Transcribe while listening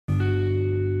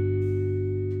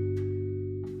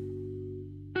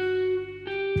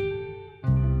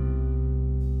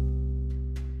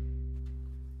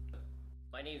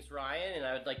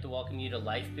I would like to welcome you to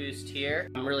Lyfe Boost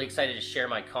here. I'm really excited to share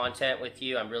my content with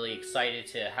you. I'm really excited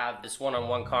to have this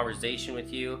one-on-one conversation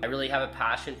with you. I really have a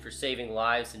passion for saving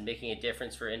lives and making a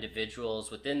difference for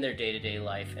individuals within their day-to-day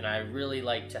life, and I really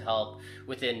like to help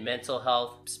within mental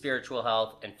health, spiritual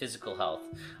health, and physical health.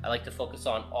 I like to focus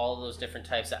on all of those different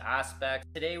types of aspects.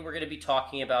 Today we're going to be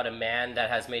talking about a man that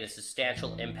has made a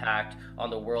substantial impact on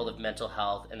the world of mental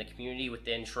health and the community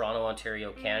within Toronto,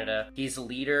 Ontario, Canada. He's a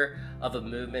leader of a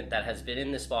movement that has been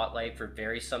in the spotlight for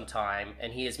very some time,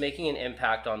 and he is making an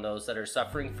impact on those that are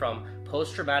suffering from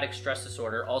post-traumatic stress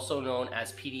disorder, also known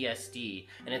as PTSD,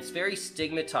 and it's very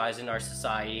stigmatized in our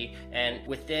society and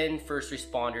within first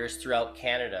responders throughout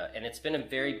Canada, and it's been a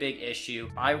very big issue.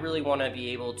 I really want to be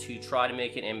able to try to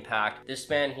make an impact. This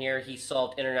man here, he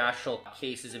solved international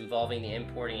cases involving the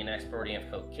importing and exporting of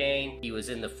cocaine. He was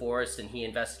in the forest and he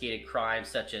investigated crimes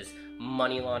such as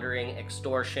money laundering,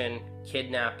 extortion,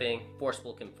 kidnapping,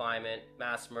 forcible confinement,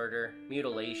 mass murder,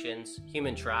 mutilations,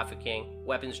 human trafficking,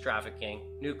 weapons trafficking,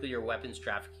 nuclear weapons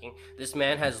trafficking. This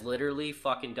man has literally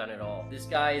fucking done it all. This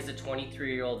guy is a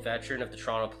 23-year-old veteran of the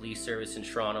Toronto Police Service in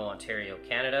Toronto, Ontario,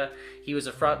 Canada. He was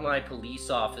a frontline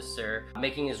police officer,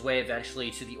 making his way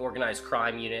eventually to the organized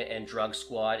crime unit and drug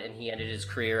squad, and he ended his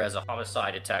career as a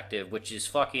homicide detective, which is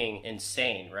fucking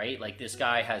insane, right? Like, this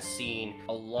guy has seen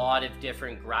a lot of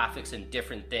different graphics and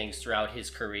different things throughout his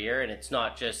career, and it's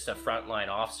not just a frontline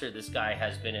officer. This guy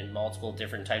has been in multiple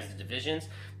different types of divisions.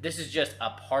 This is just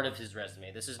a part of his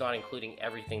resume. This is not including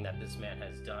everything that this man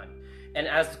has done. And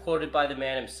as quoted by the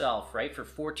man himself, right, for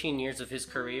 14 years of his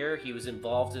career, he was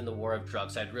involved in the war of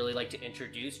drugs. I'd really like to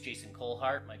introduce Jason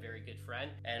Coulthard, my very good friend,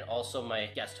 and also my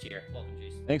guest here. Welcome,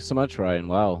 Jason. Thanks so much, Ryan.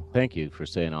 Wow. Thank you for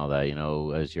saying all that. You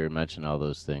know, as you're mentioning all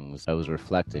those things, I was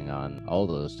reflecting on all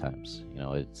those times. You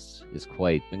know, it's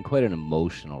been quite an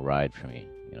emotional ride for me,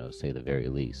 you know, to say the very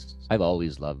least. I've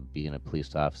always loved being a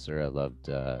police officer. I loved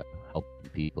helping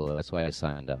people. That's why I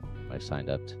signed up. I signed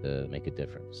up to make a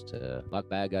difference, to lock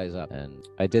bad guys up. And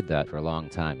I did that for a long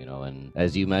time, you know. And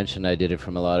as you mentioned, I did it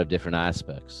from a lot of different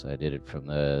aspects. I did it from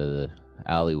the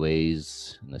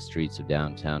alleyways and the streets of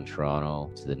downtown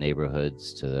Toronto, to the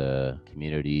neighborhoods, to the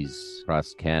communities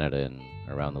across Canada and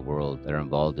around the world that are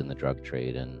involved in the drug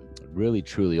trade, and really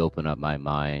truly opened up my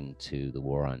mind to the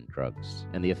war on drugs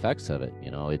and the effects of it.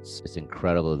 You know, it's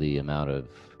incredible the amount of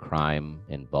crime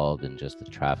involved in just the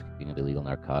trafficking of illegal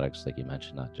narcotics, like you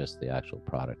mentioned, not just the actual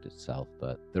product itself,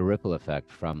 but the ripple effect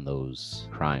from those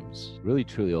crimes really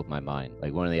truly opened my mind.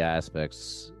 Like, one of the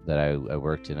aspects that I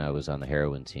worked in, I was on the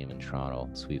heroin team in Toronto,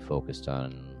 so we focused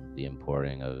on the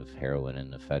importing of heroin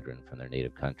and ephedrine from their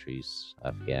native countries,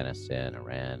 Afghanistan,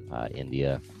 Iran,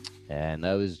 India. And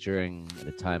that was during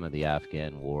the time of the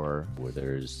Afghan war, where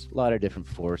there's a lot of different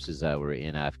forces that were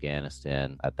in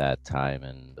Afghanistan at that time,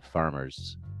 and the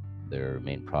farmers, their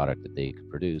main product that they could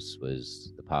produce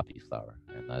was the poppy flower,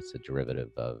 and that's a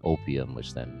derivative of opium,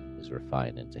 which then is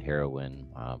refined into heroin,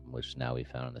 which now we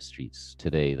found on the streets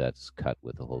today. That's cut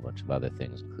with a whole bunch of other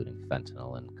things, including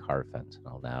fentanyl and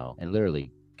carfentanil now, and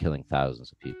literally killing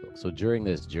thousands of people. So during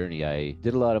this journey, I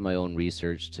did a lot of my own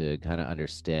research to kind of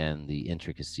understand the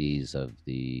intricacies of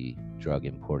the drug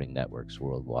importing networks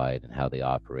worldwide and how they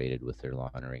operated with their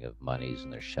laundering of monies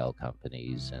and their shell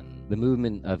companies, and the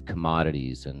movement of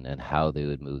commodities and how they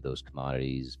would move those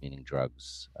commodities, meaning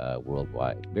drugs,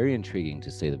 worldwide. Very intriguing, to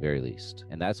say the very least.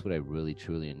 And that's what I really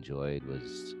truly enjoyed,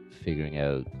 was figuring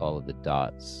out all of the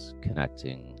dots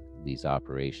connecting these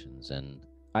operations. And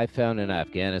I found in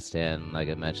Afghanistan, like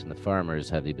I mentioned, the farmers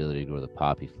have the ability to grow the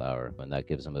poppy flower, and that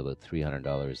gives them about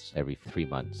 $300 every 3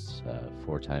 months,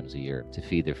 4 times a year, to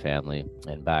feed their family.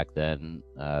 And back then,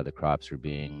 the crops were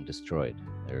being destroyed.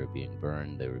 They were being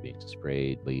burned, they were being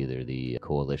sprayed by either the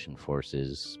coalition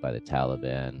forces, by the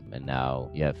Taliban, and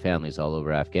now you have families all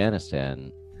over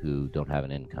Afghanistan who don't have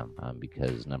an income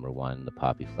because, number one, the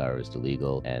poppy flower is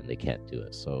illegal and they can't do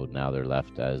it. So now they're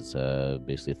left as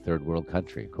basically a third world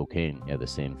country. Cocaine, you have the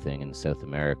same thing in South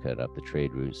America, up the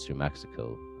trade routes through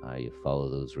Mexico. You follow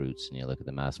those routes and you look at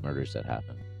the mass murders that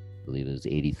happen. I believe it was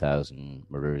 80,000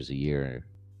 murders a year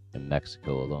in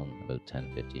Mexico alone about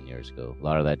 10, 15 years ago. A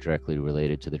lot of that directly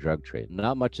related to the drug trade.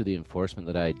 Not much of the enforcement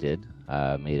that I did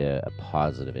made a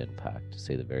positive impact, to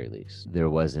say the very least. There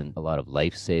wasn't a lot of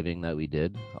life-saving that we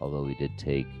did, although we did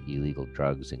take illegal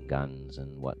drugs and guns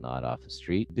and whatnot off the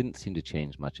street. It didn't seem to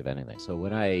change much of anything. So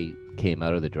when I came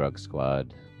out of the drug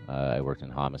squad, I worked in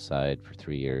homicide for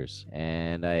 3 years,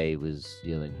 and I was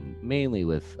dealing mainly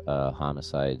with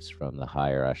homicides from the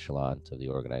higher echelon of the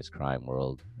organized crime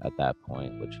world at that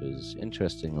point, which was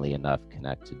interestingly enough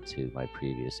connected to my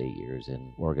previous 8 years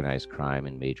in organized crime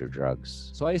and major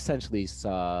drugs. So I essentially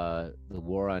saw the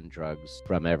war on drugs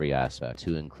from every aspect,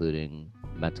 to including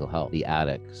mental health, the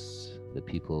addicts, the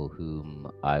people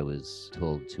whom I was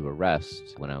told to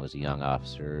arrest when I was a young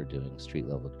officer doing street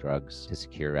level drugs to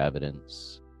secure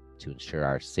evidence, to ensure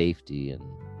our safety, and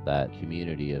that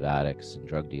community of addicts and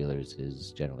drug dealers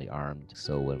is generally armed.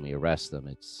 So when we arrest them,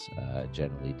 it's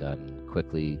generally done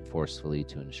quickly, forcefully,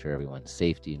 to ensure everyone's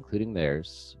safety, including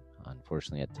theirs.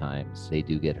 Unfortunately, at times they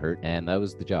do get hurt, and that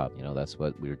was the job. That's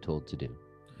what we were told to do.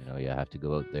 You have to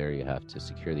go out there, you have to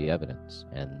secure the evidence.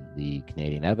 And the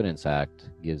Canadian Evidence Act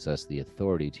gives us the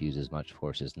authority to use as much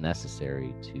force as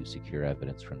necessary to secure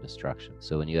evidence from destruction.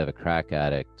 So when you have a crack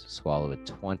addict swallow a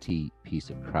 $20 piece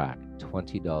of crack,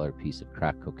 $20 piece of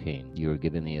crack cocaine, you are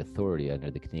given the authority under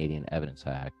the Canadian Evidence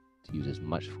Act to use as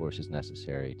much force as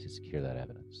necessary to secure that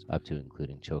evidence, up to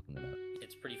including choking them out.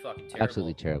 It's pretty fucking terrible.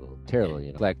 Absolutely terrible.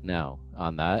 Reflect now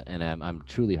on that, and I'm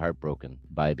truly heartbroken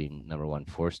by being, number one,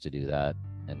 forced to do that,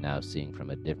 and now seeing from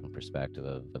a different perspective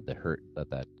of the hurt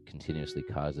that continuously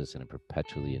causes in a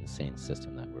perpetually insane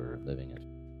system that we're living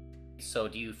in. So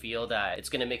do you feel that it's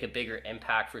going to make a bigger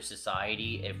impact for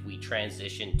society if we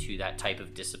transition to that type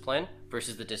of discipline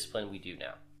versus the discipline we do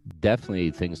now?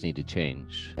 Definitely things need to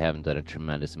change. I haven't done a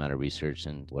tremendous amount of research,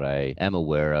 and what I am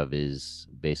aware of is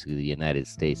basically the United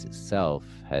States itself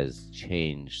has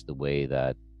changed the way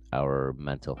that our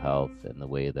mental health and the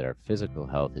way that our physical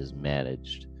health is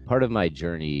managed. Part of my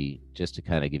journey, just to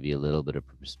kind of give you a little bit of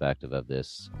perspective of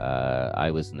this, I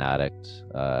was an addict,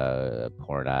 a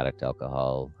porn addict,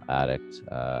 alcohol addict.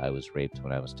 I was raped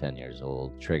when I was 10 years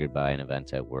old, triggered by an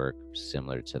event at work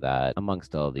similar to that,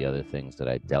 amongst all the other things that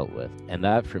I dealt with. And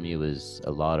that for me was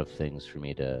a lot of things for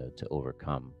me to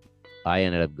overcome. I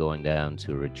ended up going down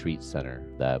to a retreat center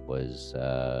that was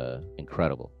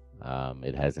incredible.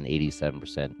 It has an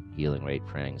 87% healing rate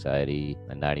for anxiety,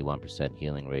 a 91%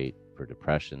 healing rate for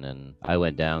depression, and I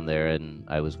went down there and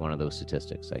I was one of those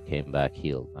statistics. I came back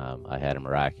healed. I had a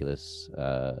miraculous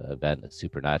event, a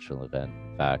supernatural event.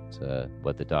 In fact,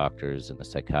 what the doctors and the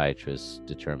psychiatrists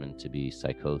determined to be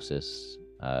psychosis,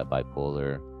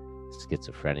 bipolar,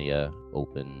 schizophrenia,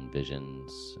 open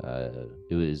visions.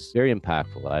 It was very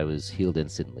impactful. I was healed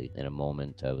instantly. In a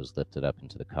moment, I was lifted up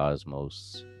into the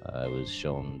cosmos. I was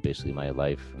shown basically my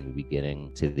life from the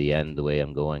beginning to the end, the way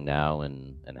I'm going now,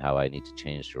 and how I need to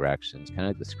change directions. Kind of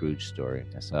like the Scrooge story.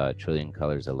 I saw a trillion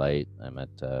colors of light. I met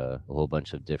a whole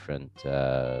bunch of different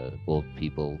old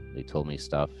people. They told me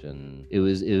stuff, and it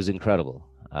was incredible.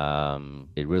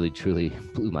 It really, truly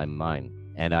blew my mind.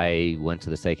 And I went to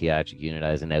the psychiatric unit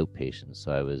as an outpatient,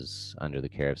 so I was under the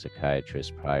care of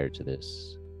psychiatrists prior to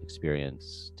this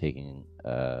experience, taking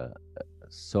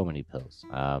so many pills.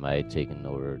 I had taken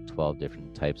over 12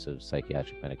 different types of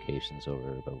psychiatric medications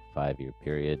over about a 5-year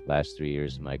period. Last 3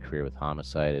 years of my career with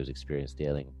homicide, I was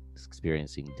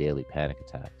experiencing daily panic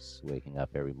attacks, waking up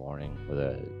every morning with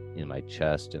in my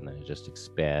chest, and then I just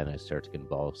expand. I start to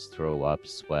convulse, throw up,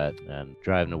 sweat, and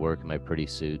driving to work in my pretty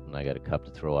suit, and I got a cup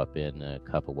to throw up in, a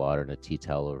cup of water and a tea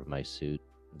towel over my suit,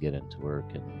 get into work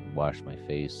and wash my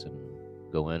face and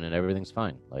go in, and everything's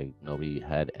fine. Like nobody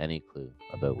had any clue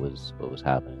about what was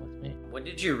happening with me. When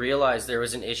did you realize there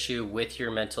was an issue with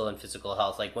your mental and physical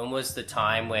health? Like when was the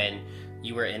time when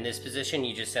you were in this position,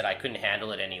 you just said, I couldn't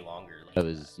handle it any longer? That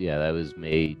was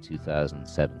May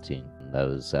 2017. That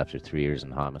was after 3 years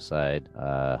in homicide.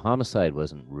 Homicide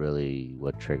wasn't really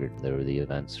what triggered. There were the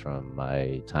events from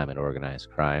my time in organized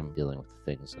crime, dealing with the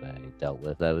things that I dealt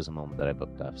with. That was a moment that I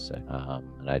booked off sick.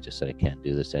 And I just said, I can't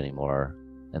do this anymore.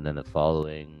 And then the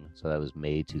following, so that was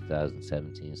May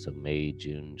 2017. So May,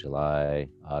 June, July,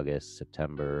 August,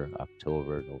 September,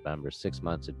 October, November, 6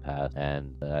 months had passed.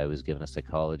 And I was given a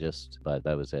psychologist, but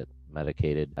that was it.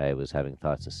 Medicated. I was having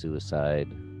thoughts of suicide.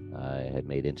 I had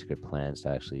made intricate plans to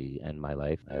actually end my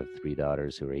life. I have 3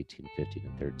 daughters who are 18, 15,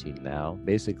 and 13 now.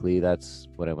 Basically, that's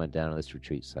when I went down to this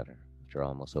retreat center. After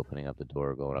almost opening up the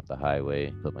door, going up the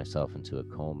highway, put myself into a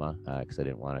coma because I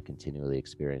didn't want to continually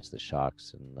experience the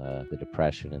shocks and the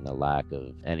depression and the lack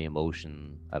of any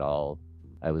emotion at all.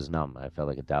 I was numb. I felt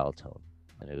like a dial tone.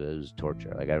 And it was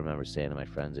torture. Like I remember saying to my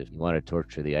friends, if you want to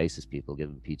torture the ISIS people, give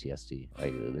them PTSD.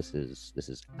 Like this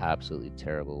is absolutely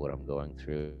terrible what I'm going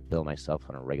through. I kill myself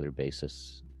on a regular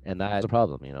basis. And that's a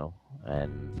problem, you know.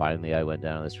 And finally, I went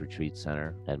down to this retreat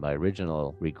center. And my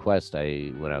original request,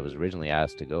 when I was originally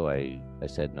asked to go, I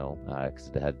said no, because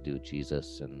it had to do with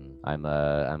Jesus. And I'm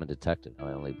a detective.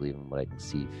 I only believe in what I can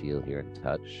see, feel, hear, and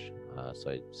touch.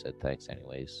 So I said thanks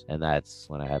anyways. And that's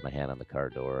when I had my hand on the car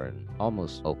door and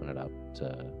almost opened it up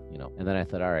to, you know. And then I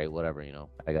thought, all right, whatever, you know,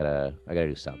 I gotta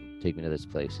do something. Take me to this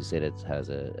place. He said it has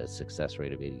a success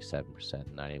rate of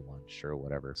 87%, 91, sure,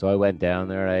 whatever. So I went down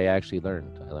there and I actually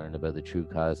learned. I learned about the true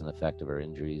cause and effect of our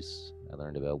injuries. I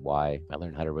learned about why. I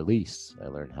learned how to release. I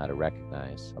learned how to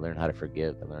recognize. I learned how to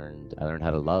forgive. I learned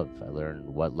how to love. I learned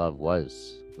what love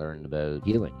was. Learned about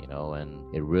healing, you know,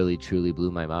 and it really truly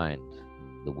blew my mind,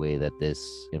 the way that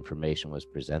this information was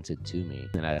presented to me.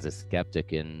 And as a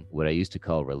skeptic in what I used to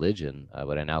call religion,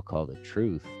 what I now call the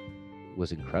truth,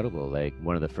 was incredible. Like,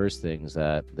 one of the first things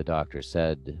that the doctor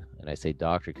said, and I say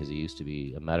doctor because he used to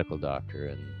be a medical doctor,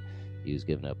 and he was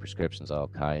giving out prescriptions all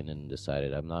kind, and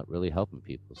decided I'm not really helping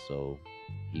people. So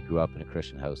he grew up in a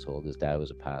Christian household. His dad was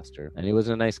a pastor, and he was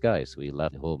a nice guy. So he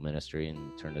left the whole ministry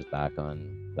and turned his back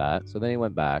on that. So then he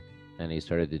went back and he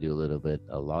started to do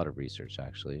a lot of research,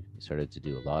 actually. He started to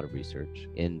do a lot of research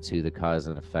into the cause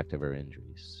and effect of our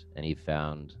injuries. And he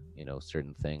found, you know,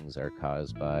 certain things are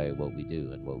caused by what we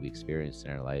do and what we experience in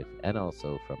our life, and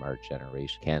also from our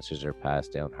generation. Cancers are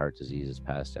passed down, heart disease is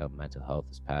passed down, mental health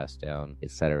is passed down, et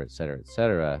cetera, et cetera, et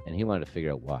cetera. And he wanted to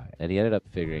figure out why. And he ended up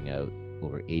figuring out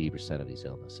over 80% of these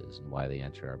illnesses and why they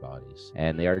enter our bodies.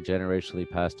 And they are generationally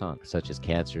passed on, such as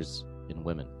cancers in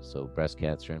women. So breast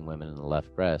cancer in women in the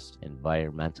left breast,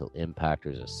 environmental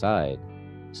impactors aside,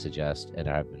 suggest and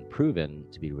have been proven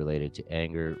to be related to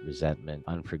anger, resentment,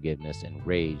 unforgiveness, and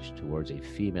rage towards a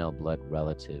female blood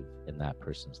relative in that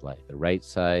person's life. The right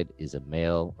side is a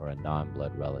male or a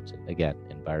non-blood relative. Again,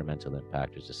 environmental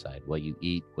impactors aside, what you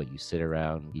eat, what you sit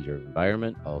around, your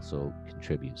environment also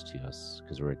contributes to us,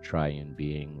 because we're a triune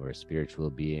being, we're a spiritual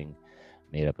being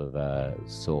made up of a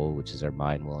soul, which is our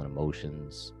mind, will, and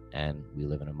emotions, and we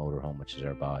live in a motorhome, which is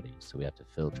our body. So we have to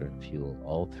filter and fuel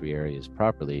all three areas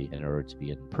properly in order to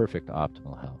be in perfect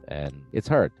optimal health. And it's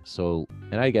hard. So,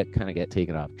 and I kind of get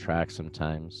taken off track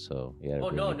sometimes. So yeah. Oh,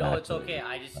 no, it's okay.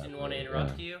 I just didn't want to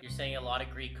interrupt you. You're saying a lot of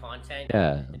great content.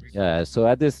 Yeah. So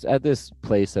at this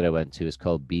place that I went to is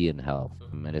called Be in Health,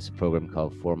 and it's a program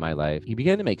called For My Life. It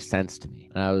began to make sense to me,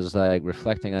 and I was like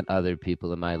reflecting on other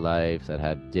people in my life that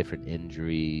had different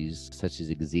injuries, such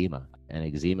as eczema. And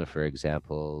eczema, for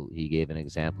example, he gave an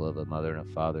example of a mother and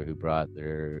a father who brought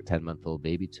their 10-month-old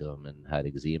baby to him and had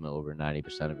eczema over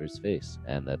 90% of his face.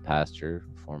 And the pastor,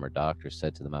 former doctor,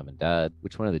 said to the mom and dad,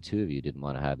 which one of the two of you didn't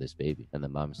want to have this baby? And the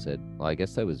mom said, well, I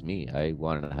guess that was me. I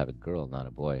wanted to have a girl, not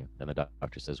a boy. And the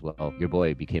doctor says, well, your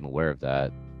boy became aware of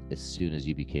that as soon as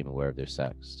you became aware of their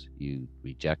sex. You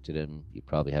rejected him. You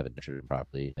probably haven't nurtured him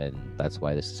properly. And that's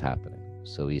why this is happening.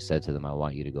 So he said to them, I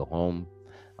want you to go home.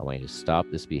 I want you to stop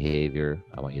this behavior.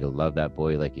 I want you to love that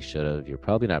boy like you should have. You're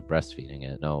probably not breastfeeding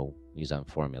it. No, use on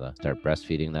formula. Start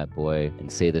breastfeeding that boy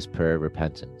and say this prayer of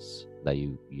repentance that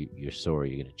you're sorry.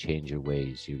 You're going to change your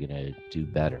ways. You're going to do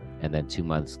better. And then 2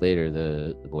 months later,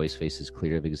 the boy's face is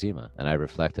clear of eczema. And I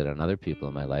reflected on other people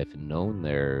in my life and known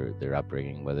their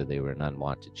upbringing, whether they were an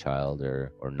unwanted child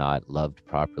or not loved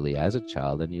properly as a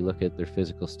child. And you look at their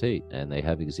physical state and they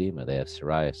have eczema, they have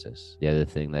psoriasis. The other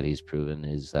thing that he's proven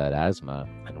is that asthma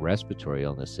and respiratory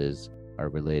illnesses are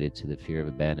related to the fear of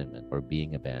abandonment or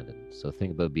being abandoned. So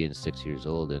think about being 6 years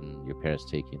old and your parents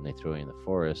take you and they throw you in the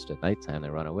forest. At nighttime, they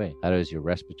run away. How does your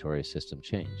respiratory system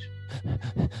change?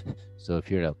 So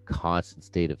if you're in a constant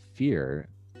state of fear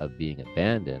of being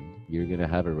abandoned, you're going to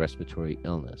have a respiratory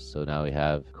illness. So now we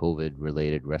have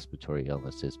COVID-related respiratory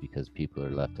illnesses because people are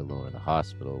left alone in the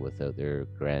hospital without their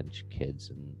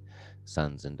grandkids and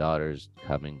sons and daughters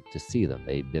coming to see them.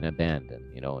 They've been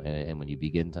abandoned, you know, and when you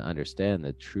begin to understand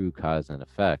the true cause and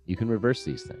effect, you can reverse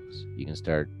these things. You can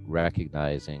start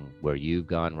recognizing where you've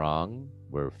gone wrong,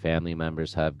 where family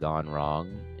members have gone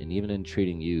wrong, and even in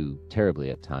treating you terribly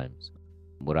at times.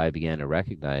 What I began to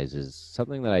recognize is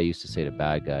something that I used to say to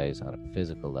bad guys on a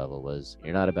physical level was,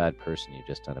 you're not a bad person, you've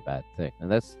just done a bad thing.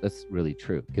 And that's really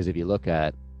true. Because if you look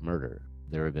at murder,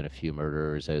 there have been a few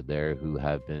murderers out there who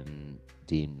have been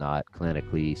deemed not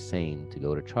clinically sane to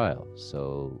go to trial,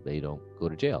 so they don't go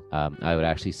to jail. I would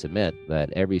actually submit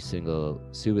that every single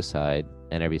suicide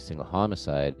and every single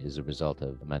homicide is a result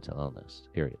of a mental illness,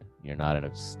 period. You're not in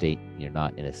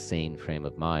a sane frame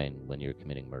of mind when you're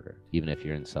committing murder. Even if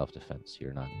you're in self-defense,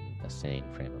 you're not in a sane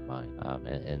frame of mind.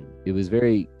 And it was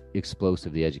very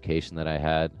explosive, the education that I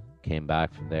had. Came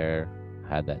back from there,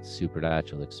 had that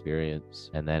supernatural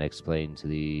experience, and then explained to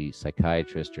the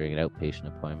psychiatrist during an outpatient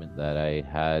appointment that I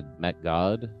had met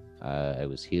God. I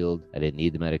was healed. I didn't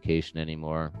need the medication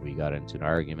anymore. We got into an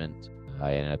argument.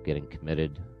 I ended up getting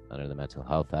committed under the Mental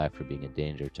Health Act for being a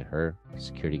danger to her.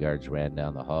 Security guards ran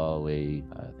down the hallway.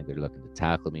 I think they're looking to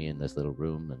tackle me in this little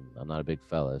room, and I'm not a big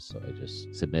fella, so I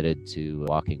just submitted to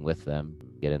walking with them,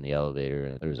 get in the elevator,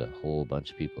 and there was a whole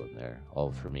bunch of people in there,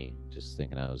 all for me, just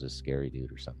thinking I was a scary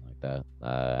dude or something like that.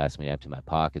 Asked me to empty my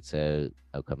pockets out.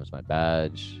 Out comes my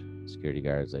badge. Security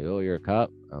guard's like, "Oh, you're a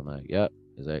cop?" I'm like, "Yep."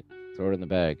 He's like, "Throw it in the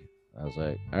bag." I was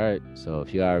like, all right. So a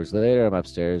few hours later, I'm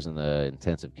upstairs in the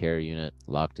intensive care unit,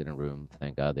 locked in a room.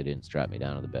 Thank God they didn't strap me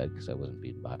down to the bed because I wasn't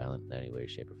being violent in any way,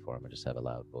 shape, or form. I just have a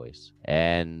loud voice.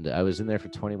 And I was in there for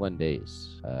 21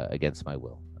 days against my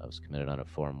will. I was committed on a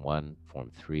Form 1, Form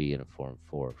 3, and a Form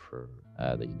 4 for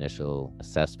the initial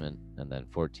assessment, and then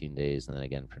 14 days, and then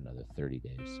again for another 30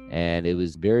 days. And it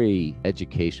was very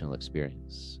educational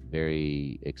experience,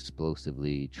 very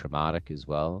explosively traumatic as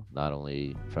well, not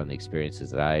only from the experiences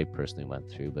that I personally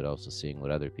went through, but also seeing what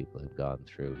other people have gone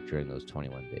through during those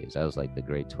 21 days. I was like the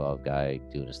grade 12 guy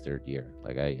doing his third year.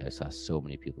 Like I saw so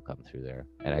many people come through there,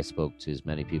 and I spoke to as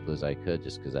many people as I could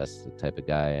just because that's the type of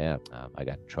guy I am. I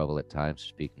got in trouble at times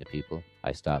speaking to people.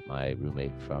 I stopped my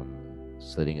roommate from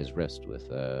slitting his wrist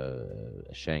with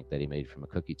a shank that he made from a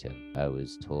cookie tin. I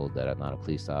was told that I'm not a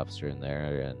police officer in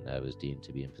there, and I was deemed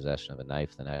to be in possession of a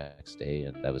knife the next day,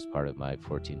 and that was part of my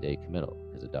 14-day committal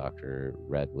because the doctor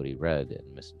read what he read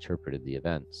and misinterpreted the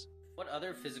events. What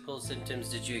other physical symptoms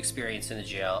did you experience in the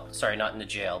jail? Sorry, not in the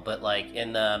jail, but like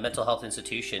in the mental health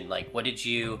institution. Like, what did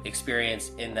you experience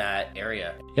in that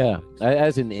area? Yeah,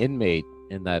 as an inmate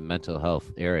in that mental health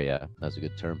area, that's a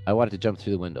good term, I wanted to jump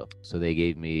through the window. So they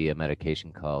gave me a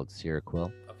medication called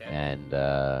Seroquel. Okay. And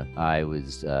I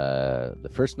was, the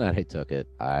first night I took it,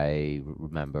 I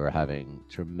remember having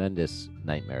tremendous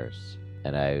nightmares.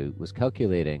 And I was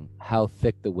calculating how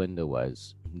thick the window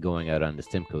was going out onto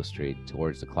Simcoe Street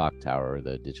towards the clock tower,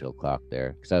 the digital clock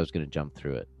there, because I was going to jump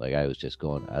through it. Like I was just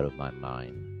going out of my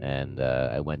mind. And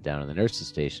I went down to the nurse's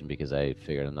station because I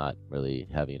figured I'm not really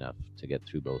heavy enough to get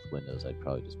through both windows. I'd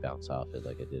probably just bounce off it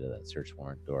like I did at that search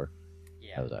warrant door.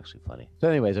 Yeah. That was actually funny. So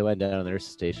anyways, I went down to the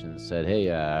nurse's station and said,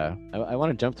 hey, I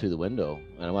want to jump through the window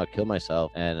and I want to kill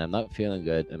myself and I'm not feeling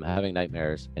good. I'm having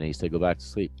nightmares. And he said, go back to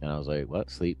sleep. And I was like, what?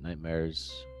 Sleep,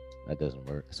 nightmares? That doesn't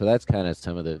work. So that's kind of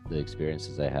some of the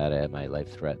experiences I had. I had my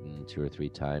life threatened 2 or 3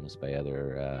 times by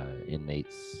other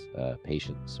inmates,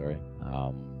 patients, sorry.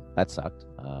 That sucked.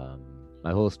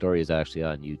 My whole story is actually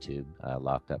on YouTube,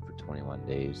 locked up for 21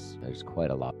 days. There's quite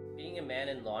a lot. Being a man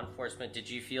in law enforcement, did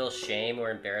you feel shame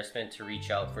or embarrassment to reach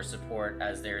out for support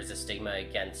as there is a stigma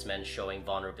against men showing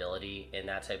vulnerability in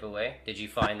that type of way? Did you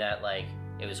find that like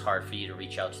it was hard for you to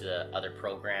reach out to the other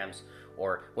programs?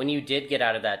 Or when you did get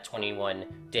out of that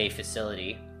 21-day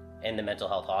facility in the mental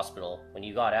health hospital, when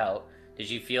you got out, did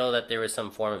you feel that there was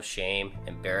some form of shame,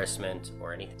 embarrassment,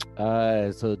 or anything?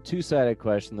 So two-sided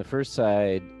question. The first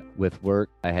side, with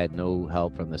work, I had no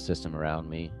help from the system around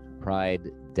me. Pride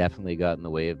definitely got in the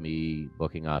way of me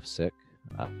booking off sick.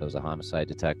 I was a homicide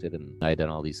detective and I had done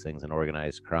all these things in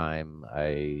organized crime.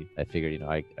 I figured,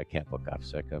 I can't book off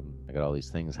sick. I got all these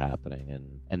things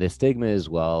happening, and the stigma as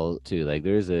well too. Like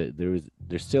there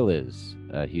still is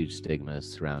a huge stigma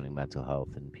surrounding mental health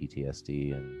and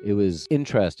PTSD. And it was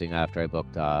interesting after I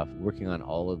booked off, working on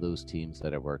all of those teams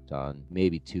that I worked on.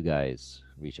 Maybe 2 guys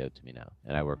reach out to me now,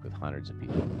 and I work with hundreds of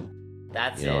people.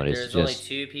 That's it. There's only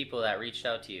 2 people that reached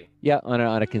out to you. Yeah, on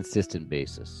a consistent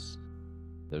basis.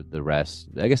 The rest,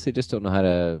 I guess they just don't know how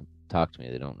to talk to me.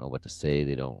 They don't know what to say.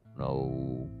 They don't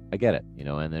know. I get it,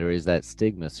 and there is that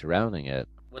stigma surrounding it.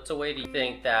 What's a way do you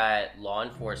think that law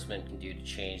enforcement can do to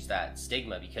change that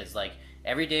stigma? Because like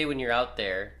every day when you're out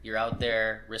there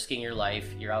risking your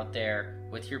life, you're out there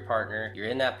with your partner, you're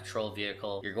in that patrol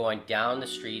vehicle, you're going down the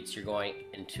streets, you're going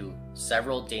into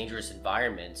several dangerous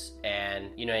environments,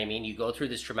 and you know what I mean? You go through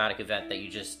this traumatic event that you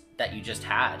just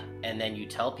had, and then you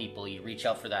tell people, you reach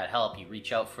out for that help, you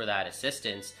reach out for that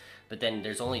assistance, but then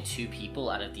there's only 2 people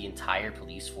out of the entire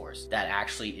police force that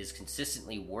actually is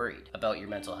consistently worried about your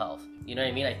mental health. You know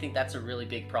what I mean? I think that's a really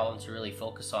big problem to really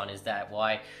focus on, is that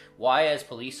why as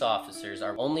police officers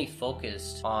are only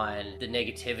focused on the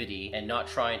negativity and not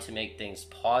trying to make things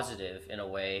positive in a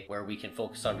way where we can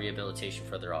focus on rehabilitation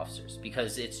for other officers.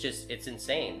 Because it's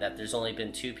insane that there's only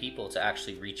been 2 people to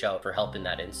actually reach out for help in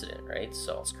that incident, right?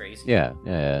 So it's crazy. Yeah.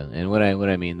 And when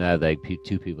I mean that, like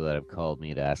 2 people that have called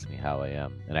me to ask me how I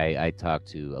am. And I talk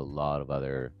to a lot of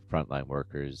other frontline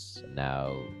workers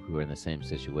now who are in the same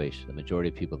situation. The majority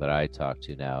of people that I talk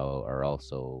to now are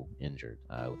also injured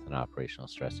with an operational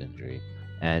stress injury.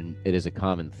 And it is a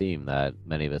common theme that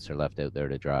many of us are left out there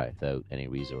to dry without any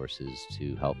resources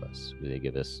to help us. They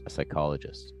give us a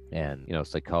psychologist. And,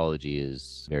 psychology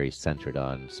is very centered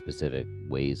on specific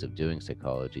ways of doing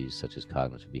psychology, such as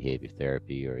cognitive behavior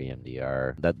therapy or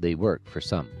EMDR, that they work for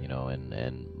some,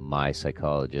 and my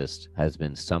psychologist has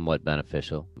been somewhat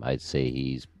beneficial. I'd say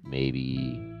he's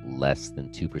maybe less than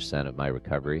 2% of my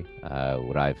recovery.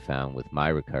 What I've found with my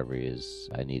recovery is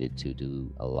I needed to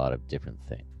do a lot of different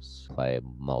things, apply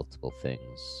multiple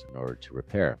things in order to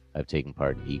repair. I've taken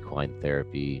part in equine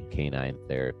therapy, canine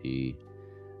therapy.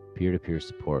 Peer-to-peer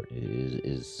support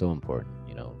is so important,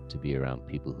 to be around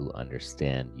people who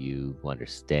understand you, who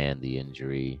understand the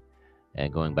injury.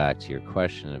 And going back to your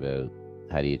question about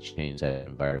how do you change that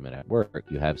environment at work,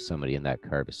 you have somebody in that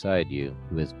car beside you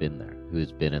who has been there, who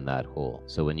has been in that hole.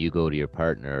 So when you go to your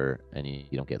partner and you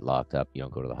don't get locked up, you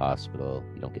don't go to the hospital,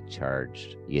 you don't get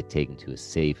charged, you get taken to a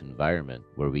safe environment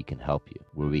where we can help you,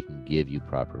 where we can give you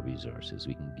proper resources,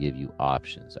 we can give you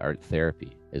options. Art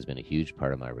therapy has been a huge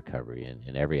part of my recovery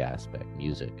in every aspect: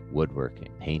 music,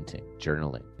 woodworking, painting,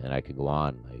 journaling, and I could go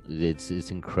on. It's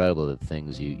incredible the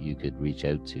things you could reach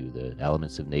out to. The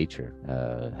elements of nature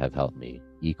have helped me.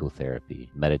 Ecotherapy,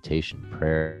 meditation,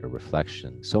 prayer,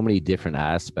 reflection, so many different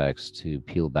aspects to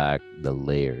peel back the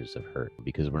layers of hurt,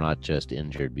 because we're not just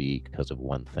injured because of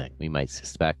one thing. We might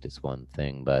suspect it's one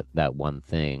thing, but that one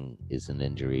thing is an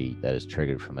injury that is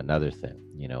triggered from another thing,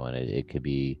 and it could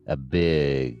be a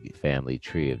big family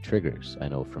tree of triggers. I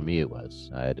know for me it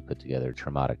was. I had to put together a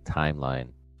traumatic timeline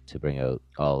to bring out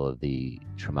all of the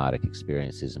traumatic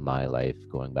experiences in my life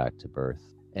going back to birth.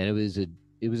 And it was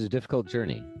a difficult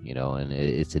journey, and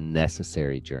it's a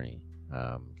necessary journey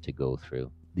to go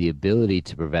through. The ability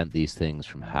to prevent these things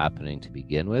from happening to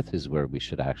begin with is where we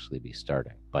should actually be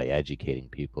starting, by educating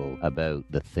people about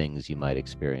the things you might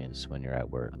experience when you're at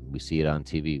work. We see it on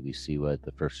TV. We see what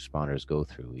the first responders go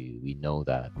through. We know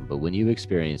that. But when you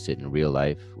experience it in real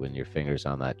life, when your finger's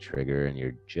on that trigger and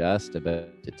you're just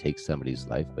about to take somebody's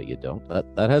life, but you don't,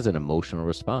 that has an emotional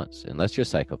response, unless you're a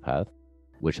psychopath,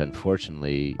 which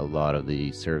unfortunately a lot of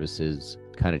the services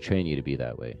kind of train you to be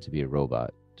that way, to be a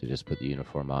robot, to just put the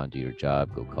uniform on, do your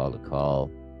job, go call to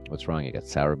call. What's wrong? You got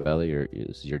sour belly, or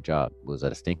this is your job? Was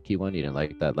that a stinky one? You didn't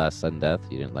like that last sudden death?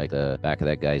 You didn't like the back of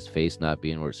that guy's face not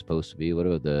being where it's supposed to be? What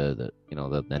about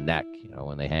the neck,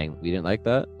 when they hang? We didn't like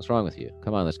that? What's wrong with you?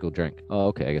 Come on, let's go drink. Oh,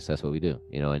 okay, I guess that's what we do.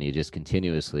 And you just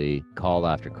continuously call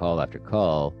after call after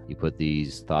call. You put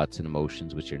these thoughts and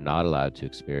emotions, which you're not allowed to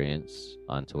experience,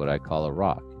 onto what I call a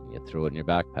rock. You throw it in your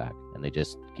backpack, and they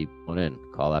just keep going in,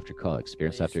 call after call,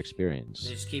 experience after experience.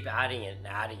 They just keep adding it and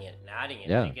adding it and adding it.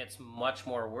 Yeah. And it gets much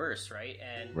more worse, right?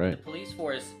 And right. The police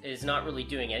force is not really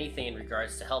doing anything in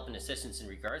regards to help and assistance in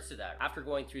regards to that. After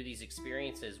going through these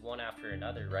experiences one after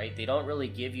another, right, they don't really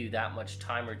give you that much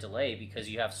time or delay, because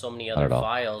you have so many other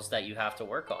files that you have to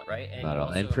work on, right? And not at all.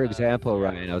 And for example,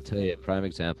 Ryan, I'll tell you a prime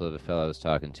example of a fellow I was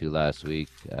talking to last week,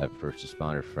 first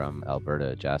responder from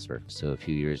Alberta, Jasper. So a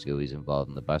few years ago, he's involved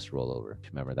in the bus rollover.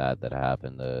 Remember that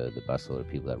happened, the busload of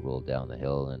people that rolled down the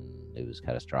hill, and it was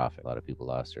catastrophic. A lot of people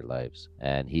lost their lives.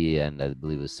 And he and I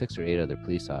believe it was 6 or 8 other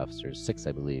police officers, 6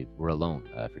 I believe, were alone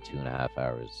for 2.5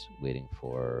 hours waiting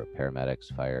for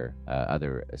paramedics, fire,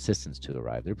 other assistants to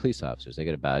arrive. They're police officers. They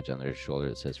get a badge on their shoulder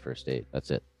that says first aid.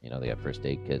 That's it. They got first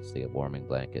aid kits, they got warming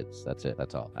blankets. That's it.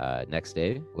 That's all. Next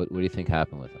day, what do you think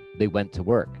happened with them? They went to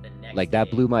work.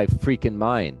 That blew my freaking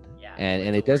mind.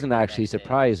 And it doesn't actually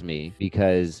surprise me,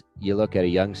 because you look at a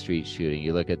Yonge Street shooting,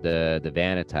 you look at the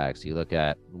van attacks, you look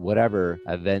at whatever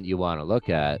event you want to look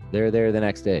at, they're there the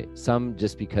next day. Some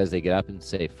just because they get up and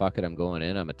say, fuck it, I'm going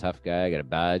in, I'm a tough guy, I got a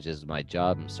badge, this is my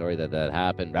job, I'm sorry that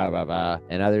happened, blah, blah, blah.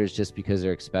 And others just because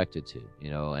they're expected to,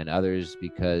 and others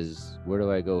because, where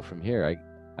do I go from here?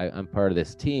 I'm part of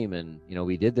this team, and,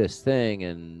 we did this thing,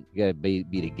 and you got to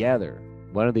be together.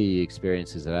 One of the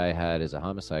experiences that I had as a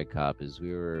homicide cop is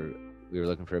we were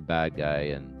looking for a bad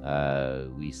guy,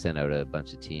 and we sent out a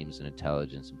bunch of teams and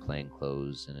intelligence and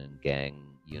plainclothes and in gang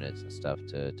units and stuff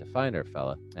to find our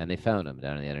fella. And they found him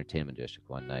down in the entertainment district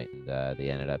one night, and they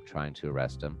ended up trying to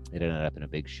arrest him. It ended up in a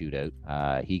big shootout.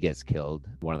 He gets killed.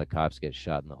 One of the cops gets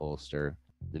shot in the holster.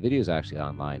 The video is actually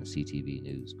online, CTV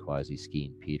News. Quasi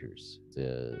Skeen Peters,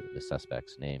 the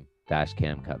suspect's name. Dash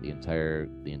cam cut the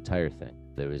entire thing.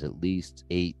 There was at least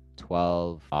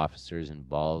 12 officers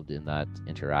involved in that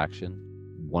interaction.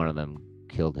 One of them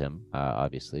killed him,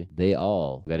 obviously. They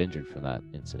all got injured from that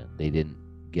incident. They didn't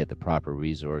get the proper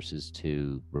resources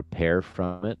to repair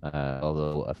from it,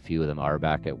 although a few of them are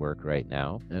back at work right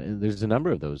now. And there's a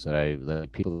number of those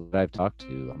people that I've talked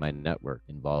to on my network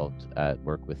involved at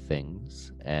work with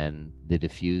things, and the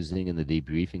diffusing and the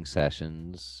debriefing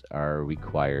sessions are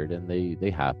required, and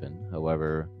they happen.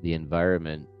 However, the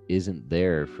environment isn't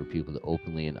there for people to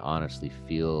openly and honestly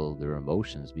feel their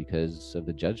emotions because of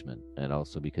the judgment, and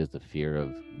also because the fear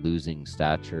of losing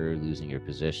stature, losing your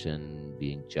position,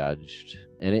 being judged.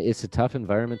 And it's a tough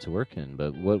environment to work in.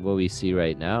 But what we see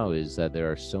right now is that there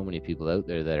are so many people out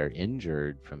there that are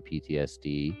injured from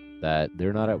PTSD that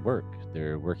they're not at work.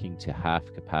 They're working to half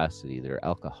capacity. They're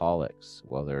alcoholics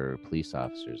while they're police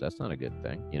officers. That's not a good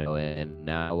thing, and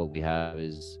now what we have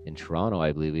is in Toronto,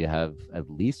 I believe we have at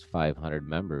least 500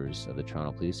 members of the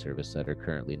Toronto Police Service that are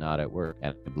currently not at work.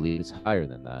 And I believe it's higher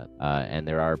than that. And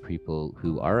there are people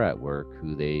who are at work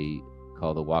who they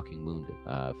call the walking wounded,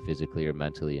 physically or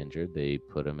mentally injured. They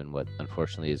put them in what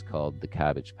unfortunately is called the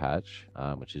cabbage patch,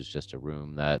 which is just a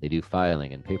room that they do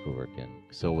filing and paperwork in.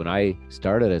 So when I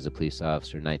started as a police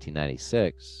officer in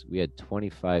 1996, we had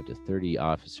 25 to 30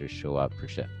 officers show up per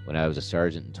shift. When I was a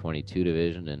sergeant in 22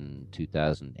 Division in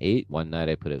 2008, one night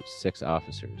I put out 6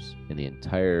 officers in the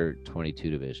entire 22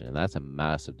 Division, and that's a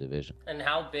massive division. And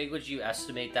how big would you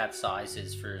estimate that size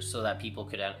is so that people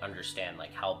could understand,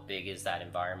 like, how big is that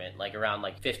environment? Like around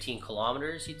like 15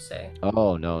 kilometers, you'd say?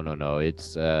 Oh, no.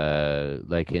 It's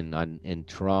like in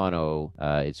Toronto,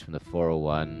 it's from the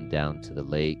 401 down to the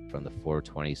lake, from the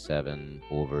 427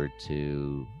 over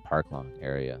to Parklawn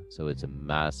area. So it's a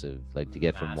massive, like, to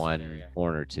get from one area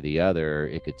corner to the other,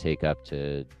 it could take up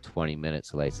to 20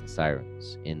 minutes of lights and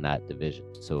sirens in that division.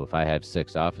 So if I have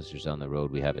 6 officers on the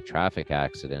road, we have a traffic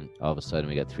accident, all of a sudden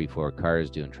we got 3-4 cars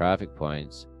doing traffic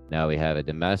points. Now we have a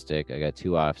domestic, I got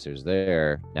 2 officers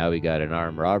there. Now we got an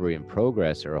armed robbery in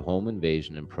progress or a home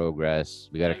invasion in progress.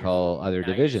 We got to call other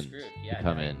divisions to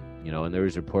come in. And there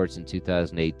was reports in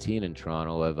 2018 in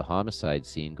Toronto of a homicide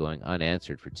scene going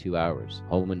unanswered for 2 hours.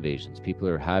 Home invasions. People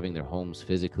are having their homes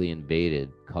physically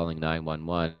invaded, calling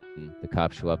 911. The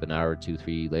cops show up an hour, 2,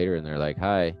 3 later, and they're like,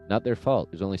 hi, not their fault.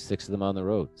 There's only 6 of them on the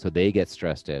road. So they get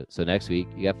stressed out. So next week,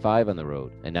 you got 5 on the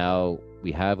road. And now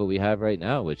we have what we have right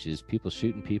now, which is people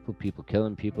shooting people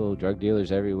killing people, drug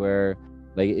dealers everywhere.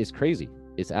 Like, it's crazy.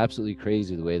 It's absolutely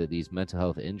crazy the way that these mental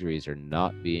health injuries are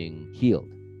not being healed.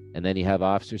 And then you have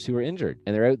officers who are injured,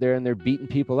 and they're out there and they're beating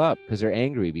people up because they're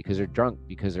angry, because they're drunk,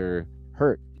 because they're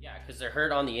hurt. Yeah, because they're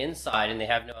hurt on the inside and they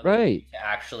have no other way to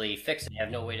actually fix it. They have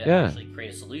no way to actually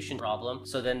create a solution problem.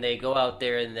 So then they go out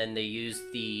there and then they use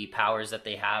the powers that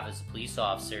they have as a police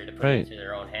officer to put it into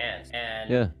their own hands.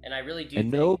 And I really do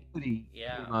think... nobody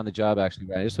on the job,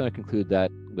 actually, I just want to conclude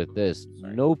that with this.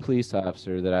 No police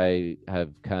officer that I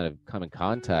have kind of come in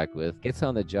contact with gets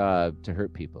on the job to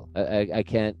hurt people. I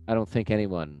don't think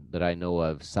anyone that I know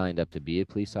of signed up to be a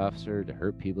police officer to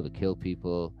hurt people, to kill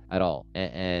people at all.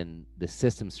 And the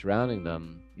system surrounding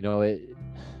them,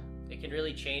 it can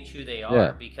really change who they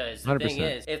are, because the 100%. Thing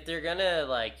is, if they're gonna,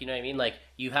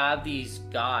 you have these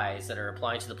guys that are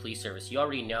applying to the police service, you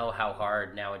already know how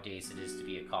hard nowadays it is to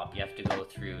be a cop. You have to go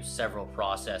through several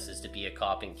processes to be a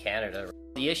cop in Canada.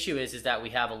 The issue is that we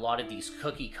have a lot of these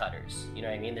cookie cutters,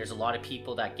 There's a lot of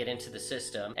people that get into the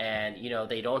system and,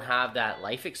 they don't have that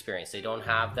life experience. They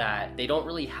don't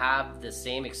really have the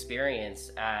same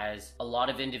experience as a lot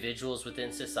of individuals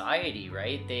within society,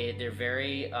 right? They're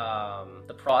very,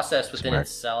 the process within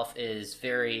itself is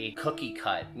very cookie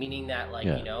cut, meaning that,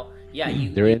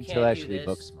 they're intellectually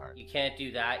book smart. You can't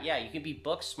do that. Yeah, you can be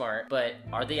book smart, but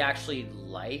are they actually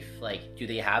do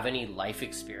they have any life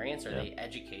experience? Are they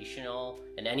educational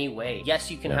in any way? Yes,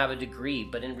 you can have a degree,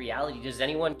 but in reality, does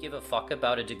anyone give a fuck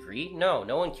about a degree? No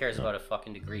one cares about a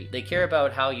fucking degree. They care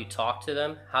about how you talk to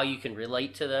them, how you can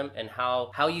relate to them, and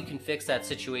how you can fix that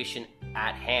situation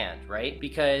at hand, right?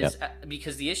 Because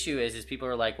the issue is people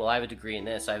are like, well, I have a degree in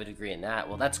this, I have a degree in that.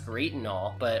 Well, that's great and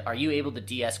all, but are you able to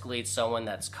de-escalate someone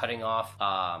that's cutting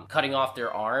off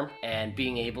their arm and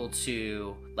being able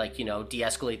to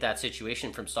de-escalate that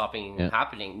situation from stopping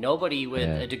happening? Nobody with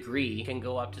a degree can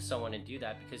go up to someone and do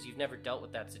that because you've never dealt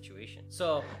with that situation.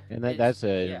 So that's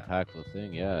an impactful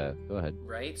thing. Go ahead.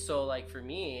 Right? So for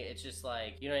me, it's just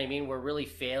we're really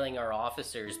failing our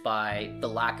officers by the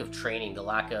lack of training, the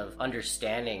lack of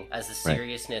understanding as the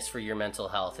seriousness for your mental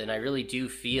health. And I really do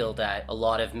feel that a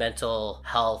lot of mental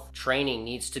health training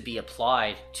needs to be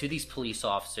applied to these police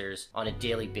officers on a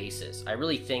daily basis. I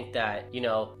really think that,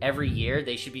 every year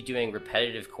they should be doing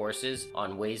repetitive courses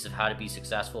on ways of how to be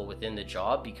successful within the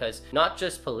job, because not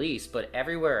just police, but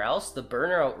everywhere else, the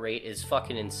burnout rate is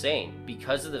fucking insane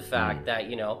because of the fact that,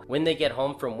 you know, when they get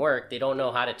home from work, they don't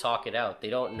know how to talk it out. They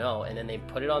don't know. And then they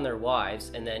put it on their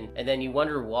wives. And then you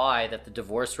wonder why that the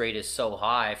divorce rate is so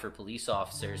high for police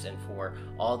officers and for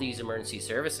all these emergency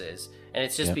services. And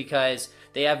it's just because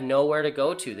they have nowhere to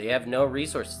go to. They have no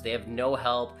resources. They have no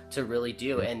help to really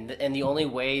do. And the only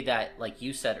way that, like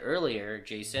you said earlier,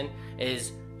 Jason,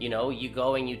 is, you know, you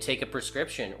go and you take a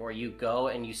prescription, or you go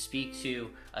and you speak to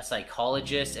a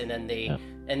psychologist, and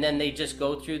then they just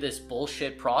go through this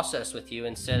bullshit process with you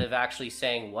instead of actually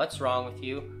saying, what's wrong with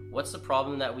you? What's the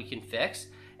problem that we can fix?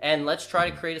 And let's try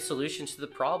to create a solution to the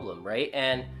problem, right?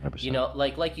 And 100%. You know,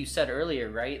 like you said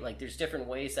earlier, right? Like, there's different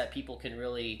ways that people can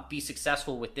really be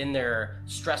successful within their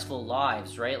stressful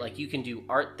lives, right? Like, you can do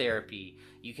art therapy,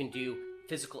 you can do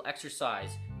physical exercise,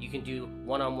 you can do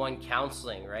one-on-one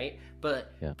counseling, right?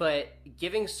 But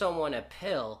giving someone a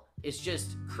pill is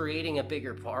just creating a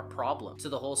bigger problem to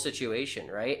the whole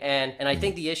situation, right? And I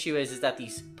think the issue is that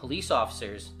these police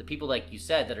officers, the people like you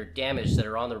said that are damaged, that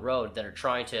are on the road, that are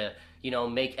trying to, you know,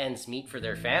 make ends meet for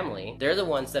their family, they're the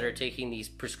ones that are taking these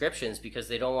prescriptions because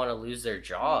they don't want to lose their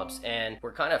jobs. And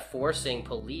we're kind of forcing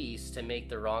police to make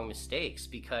the wrong mistakes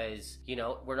because, you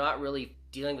know, we're not really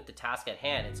dealing with the task at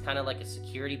hand. It's kind of like a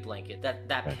security blanket.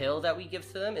 That pill that we give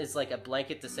to them is like a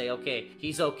blanket to say, okay,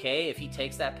 he's okay. If he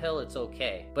takes that pill, it's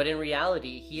okay. But in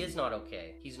reality, he is not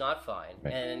okay. He's not fine.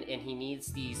 Right. And he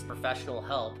needs these professional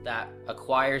help that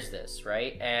acquires this,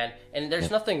 right? And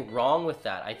there's nothing wrong with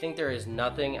that. I think there is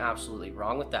nothing absolutely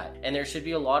wrong with that. And there should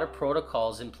be a lot of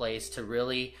protocols in place to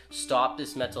really stop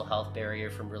this mental health barrier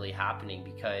from really happening,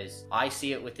 because I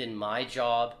see it within my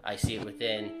job. I see it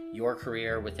within your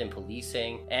career, within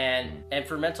policing, and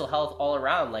for mental health all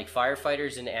around. Like,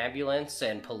 firefighters and ambulance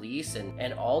and police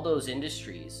and all those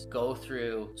industries go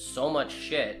through so much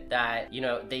shit that, you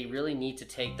know, they really need to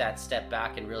take that step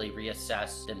back and really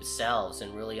reassess themselves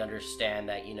and really understand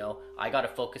that, you know, I got to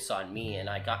focus on me, and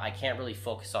I can't really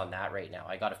focus on that right now.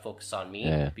 I got to focus on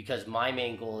me because my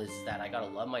main goal is that I got to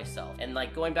love myself. And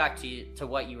like, going back to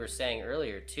what you were saying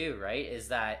earlier too, right, is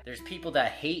that there's people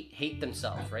that hate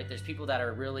themselves, right? There's people that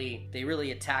are really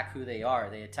attack who they are.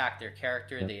 They attack their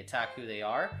character. They attack who they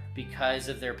are because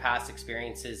of their past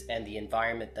experiences and the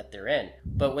environment that they're in.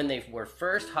 But when they were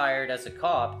first hired as a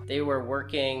cop, they were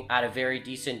working at a very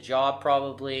decent job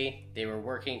probably. They were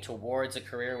working towards a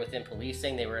career within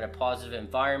policing. They were in a positive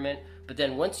environment. But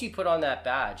then once you put on that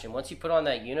badge and once you put on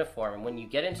that uniform, and when you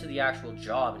get into the actual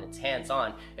job and it's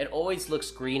hands-on, it always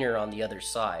looks greener on the other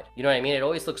side. You know what I mean? It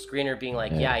always looks greener, being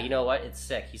like, yeah, you know what? It's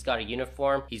sick. He's got a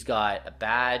uniform, he's got a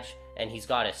badge, and he's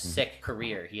got a sick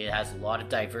career. He has a lot of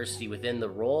diversity within the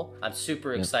role. I'm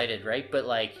super excited, right? But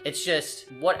like, it's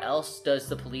just, what else does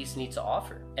the police need to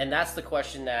offer? And that's the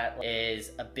question that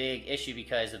is a big issue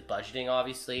because of budgeting,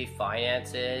 obviously,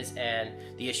 finances, and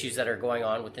the issues that are going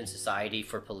on within society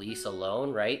for police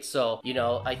alone, right? So, you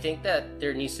know, I think that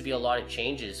there needs to be a lot of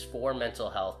changes for mental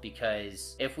health,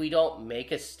 because if we don't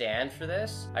make a stand for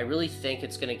this, I really think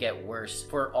it's going to get worse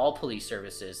for all police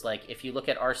services. Like, if you look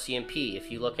at RCMP, if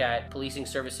you look at policing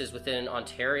services within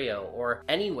Ontario or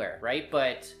anywhere, right?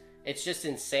 But it's just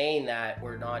insane that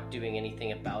we're not doing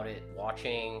anything about it,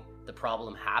 watching the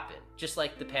problem happen. Just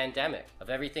like the pandemic, of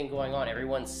everything going on.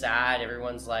 Everyone's sad.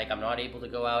 Everyone's like, I'm not able to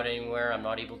go out anywhere. I'm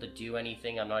not able to do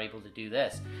anything. I'm not able to do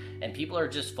this. And people are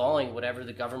just following whatever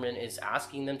the government is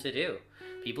asking them to do.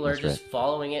 People are just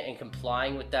following it and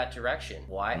complying with that direction.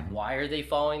 Why? Why are they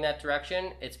following that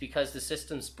direction? It's because the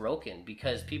system's broken,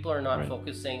 because people are not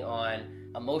focusing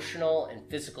on emotional and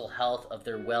physical health of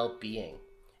their well-being.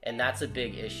 And that's a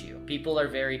big issue. People are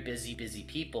very busy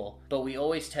people, but we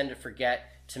always tend to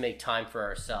forget to make time for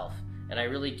ourselves. And I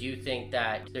really do think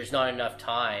that there's not enough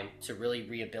time to really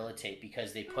rehabilitate,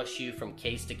 because they push you from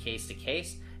case to case to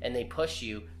case, and they push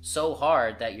you so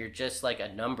hard that you're just like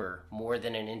a number more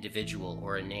than an individual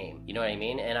or a name. You know what I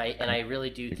mean? And I really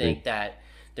do think that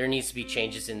there needs to be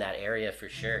changes in that area for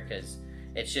sure, because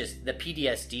it's just, the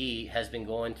PTSD has been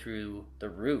going through the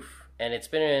roof. And it's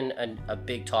been a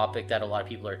big topic that a lot of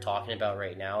people are talking about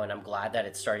right now, and I'm glad that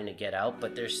it's starting to get out,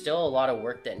 but there's still a lot of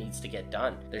work that needs to get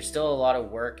done. There's still a lot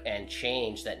of work and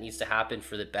change that needs to happen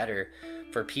for the better,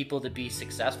 for people to be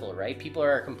successful, right? People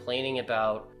are complaining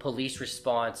about police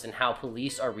response and how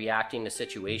police are reacting to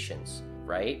situations,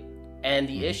 right? And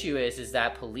the issue is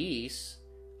that police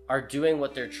are doing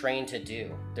what they're trained to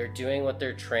do. They're doing what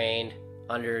they're trained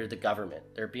under the government.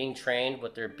 They're being trained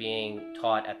what they're being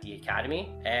taught at the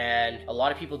academy. And a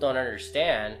lot of people don't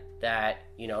understand that,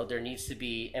 you know, there needs to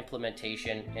be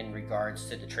implementation in regards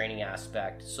to the training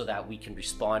aspect so that we can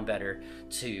respond better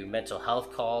to mental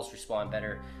health calls, respond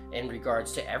better in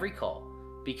regards to every call.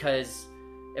 Because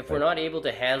if we're not able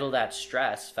to handle that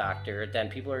stress factor, then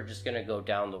people are just going to go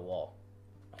down the wall.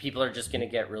 People are just going to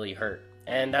get really hurt.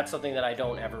 And that's something that I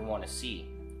don't ever want to see,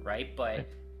 right? But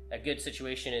a good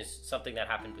situation is something that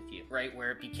happened with you, right?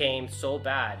 Where it became so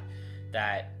bad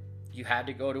that you had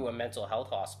to go to a mental health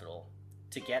hospital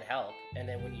to get help. And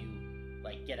then when you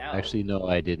like get out. Actually, no,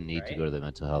 I didn't need to go to the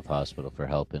mental health hospital for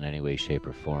help in any way, shape,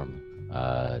 or form.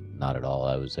 Not at all.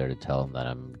 I was there to tell them that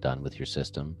I'm done with your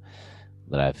system,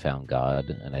 that I've found God,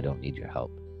 and I don't need your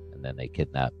help. And then they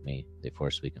kidnapped me. They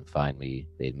forcibly confined me.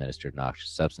 They administered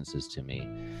noxious substances to me.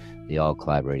 They all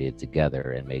collaborated together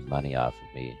and made money off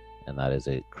of me. And that is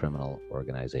a criminal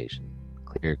organization.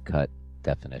 Clear-cut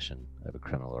definition of a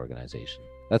criminal organization.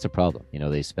 That's a problem. You know,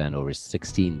 they spend over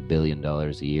 $16 billion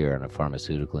a year on a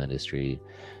pharmaceutical industry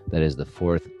that is the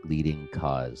fourth leading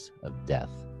cause of death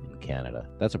in Canada.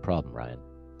 That's a problem, Ryan.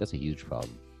 That's a huge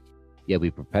problem. Yet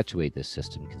we perpetuate this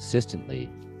system consistently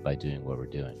by doing what we're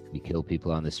doing. We kill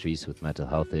people on the streets with mental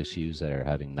health issues that are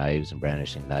having knives and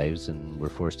brandishing knives, and we're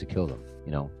forced to kill them.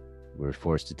 You know, we're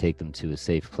forced to take them to a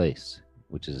safe place,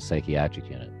 which is a psychiatric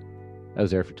unit. I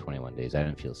was there for 21 days. I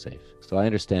didn't feel safe. So I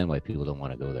understand why people don't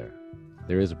want to go there.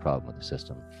 There is a problem with the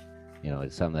system. You know,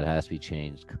 it's something that has to be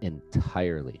changed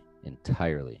entirely.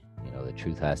 You know, the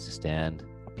truth has to stand.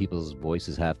 People's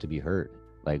voices have to be heard.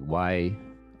 Like, why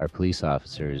are police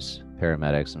officers,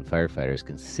 paramedics, and firefighters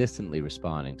consistently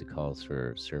responding to calls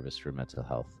for service for mental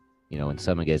health? You know, when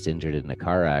someone gets injured in a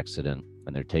car accident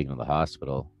and they're taken to the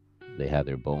hospital, they have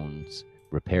their bones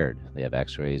repaired. They have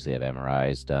x-rays, they have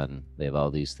MRIs done. They have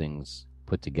all these things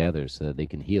put together so that they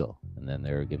can heal. And then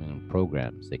they're giving them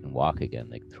programs. They can walk again.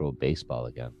 They can throw a baseball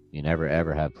again. You never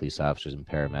ever have police officers and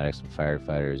paramedics and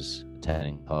firefighters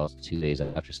attending calls 2 days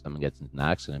after someone gets into an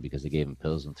accident because they gave them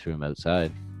pills and threw them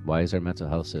outside. Why is our mental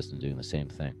health system doing the same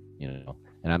thing? You know,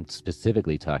 and I'm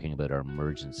specifically talking about our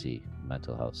emergency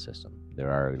mental health system.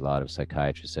 There are a lot of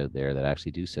psychiatrists out there that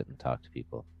actually do sit and talk to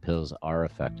people. Pills are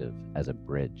effective as a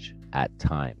bridge at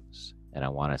times. And I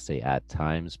want to say at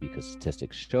times because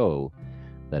statistics show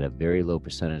that a very low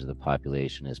percentage of the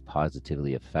population is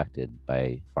positively affected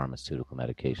by pharmaceutical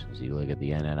medications. You look at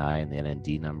the NNI and the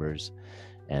NND numbers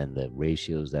and the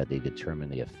ratios that they determine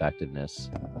the effectiveness,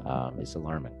 it's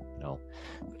alarming. You know,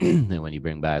 and when you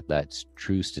bring back that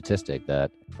true statistic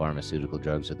that pharmaceutical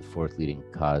drugs are the fourth leading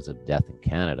cause of death in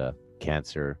Canada,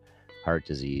 cancer, heart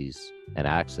disease, and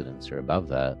accidents are above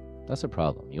that, that's a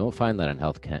problem. You won't find that on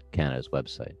Health Canada's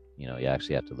website. You know, you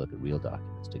actually have to look at real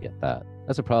documents to get that.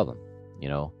 That's a problem. You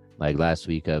know, like last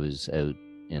week I was out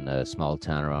in a small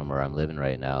town around where I'm living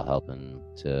right now, helping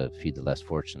to feed the less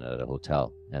fortunate at a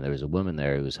hotel. And there was a woman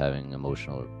there who was having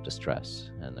emotional distress.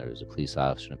 And there was a police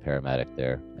officer and a paramedic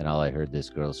there. And all I heard this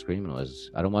girl screaming was,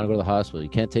 I don't want to go to the hospital. You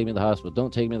can't take me to the hospital.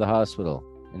 Don't take me to the hospital.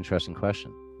 Interesting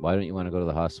question. Why don't you want to go to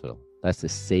the hospital? That's the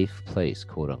safe place,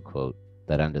 quote unquote,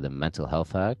 that under the Mental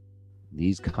Health Act,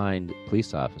 these kind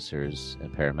police officers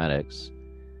and paramedics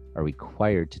are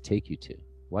required to take you to.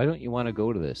 Why don't you want to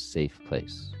go to this safe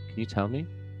place? Can you tell me?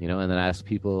 You know, and then ask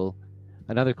people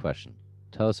another question.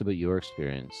 Tell us about your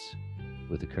experience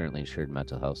with the currently insured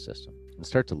mental health system, and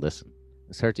start to listen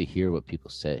and start to hear what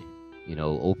people say. You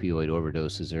know, opioid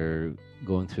overdoses are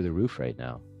going through the roof right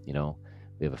now. You know,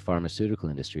 we have a pharmaceutical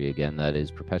industry again that is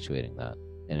perpetuating that.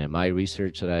 And in my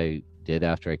research that I did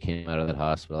after I came out of that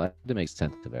hospital, I had to make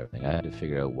sense of everything. I had to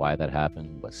figure out why that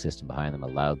happened, what system behind them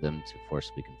allowed them to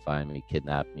forcibly confine me,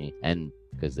 kidnap me, and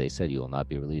because they said you will not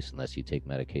be released unless you take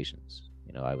medications.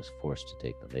 You know, I was forced to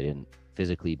take them. They didn't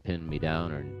physically pin me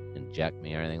down or inject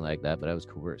me or anything like that, but I was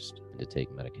coerced into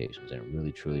taking medications, and it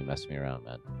really, truly messed me around,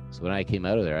 man. So when I came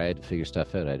out of there, I had to figure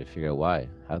stuff out. I had to figure out why,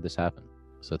 how'd this happen?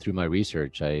 So through my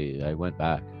research, I went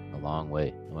back a long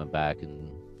way. I went back and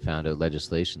found out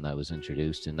legislation that was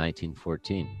introduced in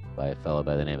 1914 by a fellow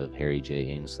by the name of Harry J.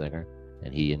 Ainslinger,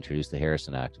 and he introduced the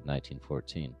Harrison Act of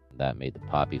 1914. That made the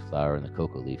poppy flower and the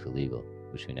cocoa leaf illegal,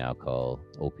 which we now call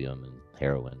opium and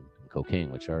heroin and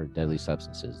cocaine, which are deadly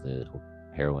substances, the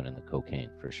heroin and the cocaine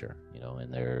for sure, you know, in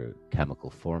their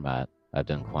chemical format. I've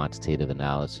done quantitative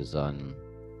analysis on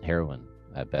heroin.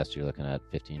 At best, you're looking at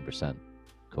 15%.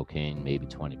 Cocaine, maybe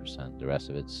 20%. The rest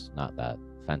of it's not that.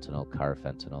 Fentanyl,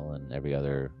 carfentanil, and every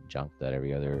other junk that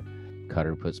every other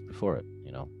cutter puts before it,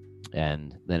 you know.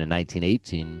 And then in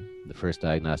 1918, the first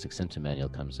diagnostic symptom manual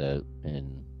comes out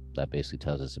in that basically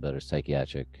tells us about our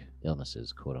psychiatric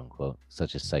illnesses, quote unquote,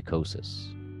 such as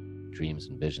psychosis, dreams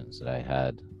and visions that I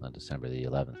had on December the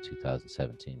 11th,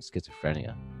 2017,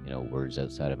 schizophrenia, words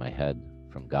outside of my head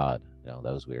from God, that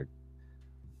was weird.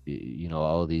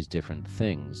 All of these different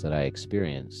things that I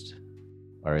experienced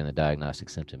are in the diagnostic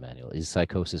symptom manual. Is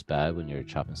psychosis bad when you're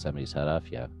chopping somebody's head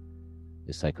off? Yeah.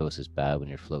 Is psychosis bad when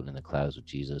you're floating in the clouds with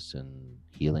Jesus and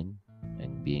healing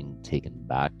and being taken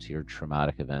back to your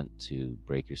traumatic event to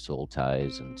break your soul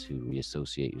ties and to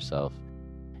reassociate yourself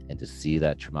and to see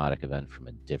that traumatic event from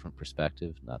a different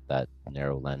perspective, not that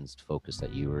narrow-lensed focus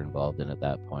that you were involved in at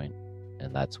that point?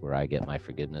 And that's where I get my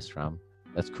forgiveness from.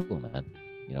 That's cool, man.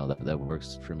 That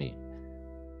works for me.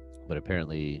 But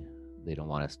apparently they don't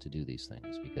want us to do these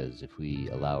things, because if we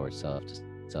allow ourselves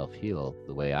to self-heal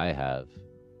the way I have,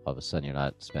 all of a sudden you're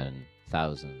not spending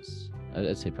thousands,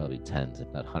 I'd say probably tens,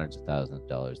 if not hundreds of thousands of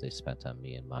dollars they spent on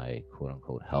me and my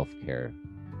quote-unquote health care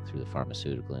through the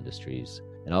pharmaceutical industries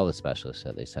and all the specialists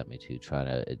that they sent me to, trying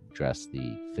to address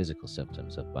the physical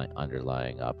symptoms of my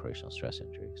underlying operational stress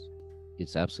injuries.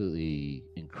 It's absolutely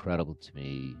incredible to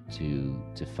me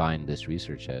to find this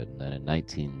research out. And then in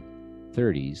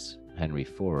 1930s, Henry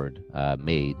Ford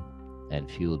made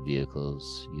and fueled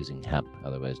vehicles using hemp,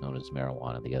 otherwise known as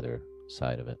marijuana, the other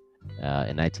side of it.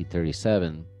 In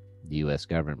 1937, the U.S.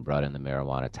 government brought in the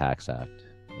Marijuana Tax Act,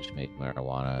 which made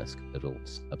marijuana a scheduled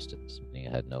substance, meaning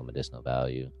it had no medicinal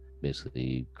value,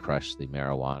 basically crushed the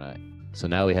marijuana. So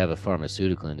now we have a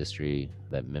pharmaceutical industry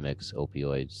that mimics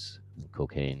opioids,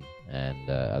 cocaine, and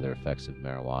other effects of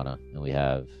marijuana. And we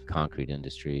have concrete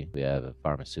industry, we have a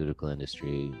pharmaceutical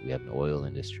industry, we have an oil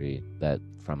industry that,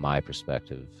 from my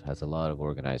perspective, has a lot of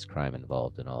organized crime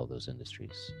involved in all of those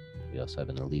industries. We also have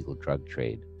an illegal drug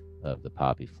trade of the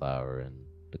poppy flower and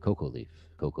the cocoa leaf.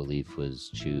 Cocoa leaf was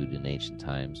chewed in ancient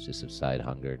times to subside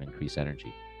hunger and increase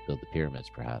energy, build the pyramids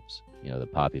perhaps. The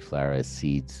poppy flower has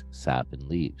seeds, sap, and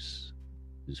leaves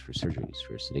used for surgeries,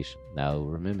 for sedation. Now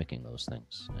we're mimicking those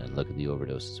things. And look at the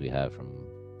overdoses we have from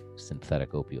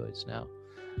synthetic opioids now.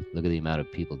 Look at the amount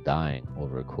of people dying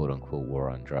over a quote-unquote war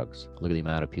on drugs. Look at the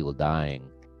amount of people dying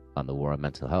on the war on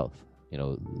mental health.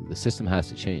 The system has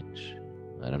to change.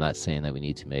 And I'm not saying that we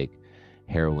need to make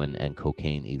heroin and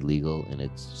cocaine legal in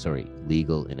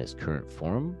its current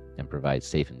form and provide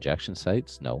safe injection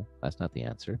sites. No, that's not the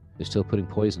answer. They're still putting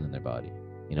poison in their body.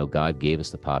 God gave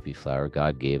us the poppy flower,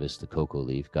 God gave us the cocoa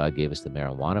leaf, God gave us the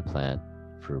marijuana plant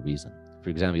for a reason. For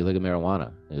example, you look at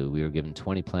marijuana, we were given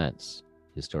 20 plants,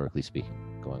 historically speaking,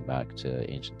 going back to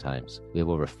ancient times. We have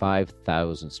over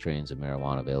 5,000 strains of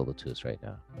marijuana available to us right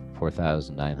now.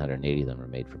 4,980 of them are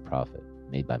made for profit,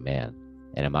 made by man.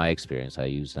 And in my experience, I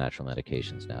use natural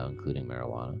medications now, including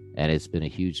marijuana. And it's been a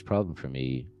huge problem for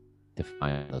me to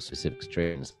find those specific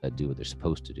strains that do what they're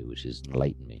supposed to do, which is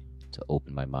enlighten me, to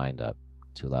open my mind up,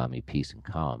 to allow me peace and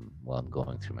calm while I'm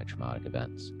going through my traumatic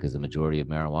events. Because the majority of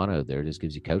marijuana out there just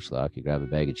gives you couch lock, you grab a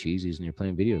bag of cheesies and you're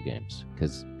playing video games,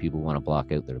 because people want to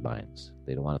block out their minds.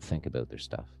 They don't want to think about their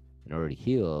stuff. In order to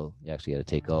heal, you actually got to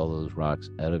take all those rocks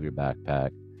out of your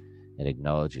backpack and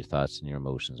acknowledge your thoughts and your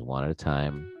emotions one at a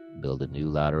time, build a new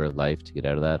ladder of life to get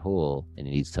out of that hole, and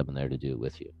you need someone there to do it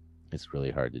with you. It's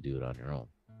really hard to do it on your own,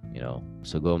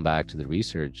 So going back to the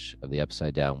research of the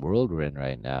upside down world we're in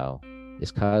right now,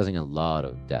 is causing a lot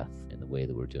of death in the way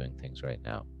that we're doing things right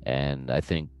now. And I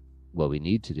think what we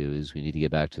need to do is we need to get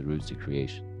back to the roots of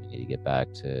creation. We need to get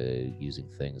back to using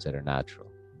things that are natural,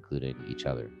 including each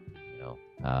other.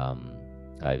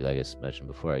 Like I mentioned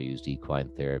before, I used equine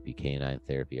therapy, canine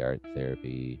therapy, art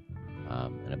therapy,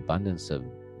 an abundance of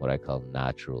what I call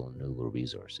natural and renewable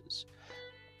resources.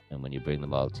 And when you bring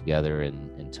them all together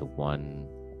into one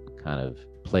kind of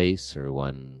place or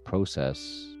one process,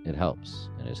 it helps,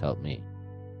 and it's helped me.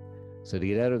 So to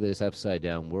get out of this upside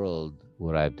down world,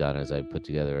 what I've done is I've put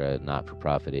together a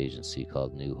not-for-profit agency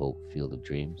called New Hope Field of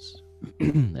Dreams.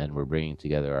 And we're bringing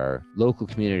together our local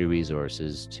community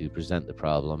resources to present the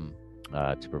problem,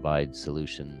 to provide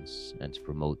solutions, and to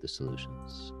promote the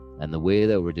solutions. And the way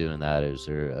that we're doing that is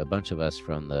there are a bunch of us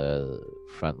from the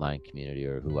frontline community,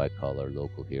 or who I call our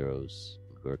local heroes,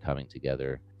 who are coming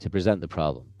together to present the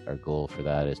problem. Our goal for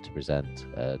that is to present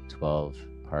a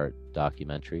 12-part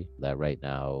documentary that right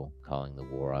now calling the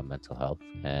war on mental health.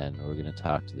 And we're going to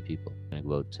talk to the people. We're going to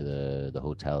go out to the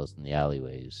hotels and the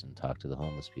alleyways and talk to the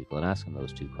homeless people and ask them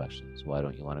those two questions. Why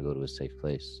don't you want to go to a safe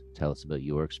place? Tell us about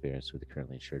your experience with the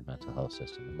currently insured mental health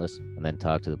system and listen. And then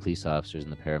talk to the police officers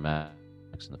and the paramedics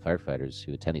and the firefighters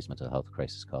who attend these mental health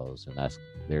crisis calls and ask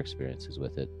their experiences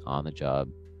with it on the job,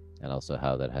 and also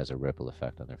how that has a ripple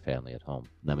effect on their family at home.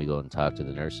 And then we go and talk to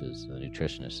the nurses, the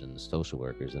nutritionists, and the social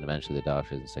workers, and eventually the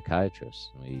doctors and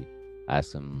psychiatrists. And we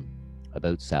ask them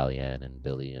about Sally Ann and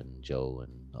Billy and Joe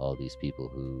and all these people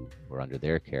who were under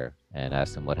their care, and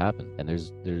ask them what happened. And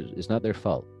there's it's not their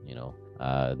fault, you know.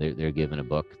 They're given a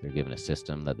book, they're given a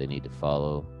system that they need to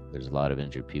follow. There's a lot of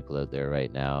injured people out there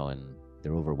right now, and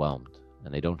they're overwhelmed,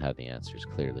 and they don't have the answers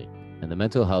clearly. And the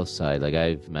mental health side, like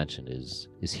I've mentioned, is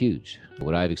huge.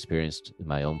 What I've experienced in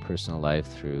my own personal life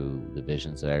through the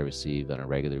visions that I receive on a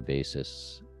regular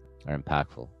basis are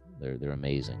impactful. They're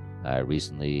amazing.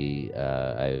 Recently,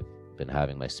 I've been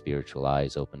having my spiritual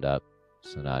eyes opened up,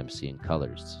 so now I'm seeing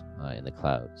colors in the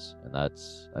clouds, and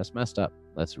that's messed up.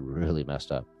 That's really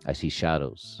messed up. I see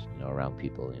shadows, you know, around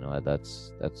people. You know,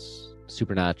 that's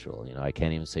supernatural. You know, I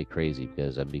can't even say crazy,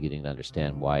 because I'm beginning to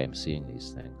understand why I'm seeing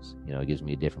these things. You know, it gives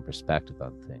me a different perspective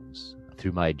on things.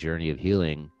 Through my journey of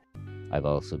healing, I've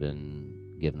also been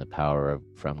given the power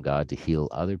from God to heal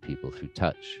other people through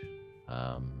touch.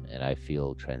 And I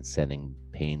feel transcending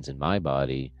pains in my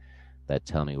body that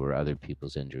tell me where other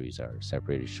people's injuries are: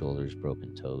 separated shoulders,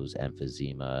 broken toes,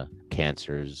 emphysema,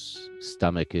 cancers,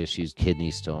 stomach issues, kidney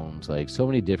stones, like so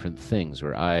many different things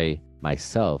where I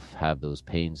myself have those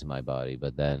pains in my body,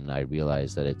 but then I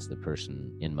realize that it's the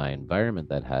person in my environment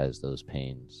that has those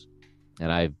pains.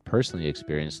 And I've personally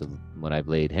experienced when I've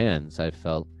laid hands, I've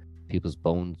felt people's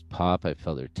bones pop, I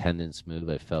felt their tendons move,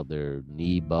 I felt their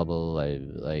knee bubble,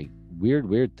 like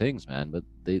weird things, man, but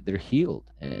they're healed.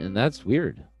 And that's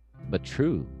weird, but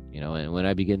true, you know. And when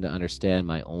I begin to understand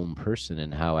my own person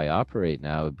and how I operate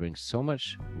now, it brings so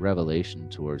much revelation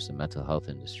towards the mental health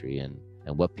industry and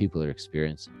what people are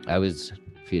experiencing. I was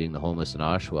feeding the homeless in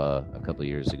Oshawa a couple of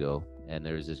years ago, and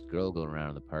there was this girl going around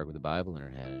in the park with a Bible in her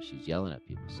hand, and she's yelling at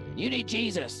people saying, you need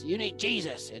Jesus,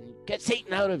 and get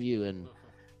Satan out of you. And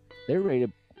they're ready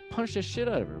to punch the shit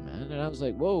out of her, man. And I was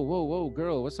like, whoa,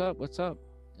 girl, what's up?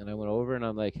 And I went over and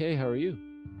I'm like, hey, how are you?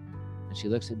 And she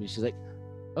looks at me, she's like,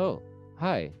 oh,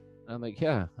 hi. And I'm like,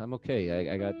 yeah, I'm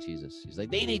okay. I got Jesus. She's like,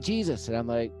 they need Jesus. And I'm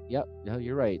like, yep, no,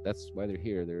 you're right. That's why they're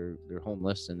here. They're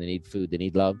homeless and they need food. They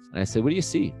need love. And I said, what do you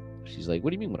see? She's like,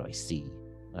 what do you mean, what do I see?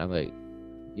 And I'm like,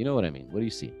 you know what I mean? What do you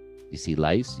see? You see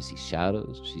lights? You see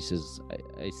shadows? She says,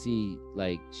 I see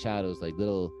like shadows, like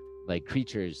little like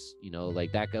creatures, you know,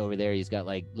 like that guy over there, he's got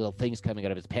like little things coming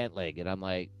out of his pant leg. And I'm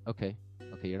like, okay,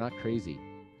 you're not crazy.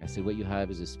 I said, what you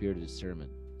have is a spirit of discernment,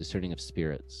 discerning of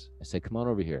spirits. I said, come on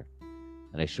over here.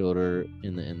 And I showed her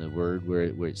in the word where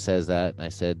it says that. And I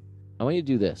said, I want you to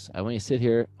do this. I want you to sit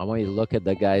here. I want you to look at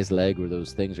that guy's leg where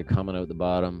those things are coming out the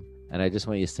bottom. And I just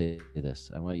want you to say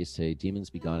this. I want you to say, demons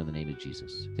be gone in the name of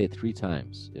Jesus. Say it 3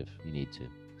 times if you need to.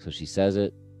 So she says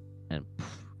it, and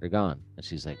poof, they're gone. And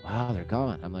she's like, wow, they're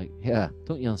gone. I'm like, yeah,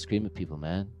 don't yell and scream at people,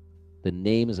 man. The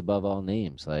name is above all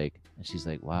names. Like, and she's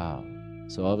like, wow.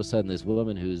 So all of a sudden, this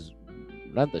woman who's,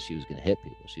 not that she was going to hit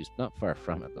people. She's not far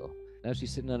from it, though. Now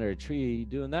she's sitting under a tree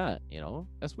doing that, you know?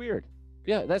 That's weird.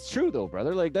 Yeah, that's true, though,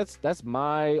 brother. Like, that's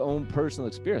my own personal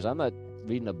experience. I'm not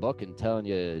reading a book and telling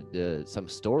you some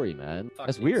story, man.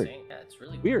 That's weird. Yeah, it's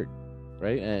really weird,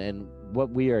 right? And what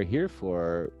we are here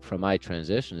for from my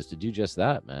transition is to do just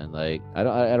that, man. Like, I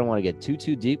don't want to get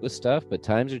too deep with stuff, but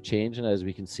times are changing, as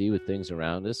we can see with things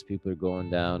around us. People are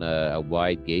going down a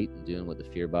wide gate and doing what the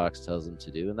fear box tells them to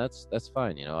do, and that's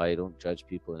fine. You know, I don't judge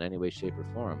people in any way, shape, or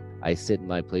form. I sit in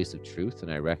my place of truth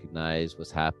and I recognize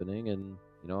what's happening, and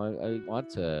you know, I want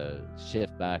to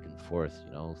shift back and forth,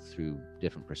 you know, through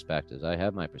different perspectives. I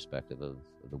have my perspective of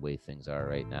the way things are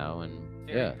right now, and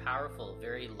very powerful,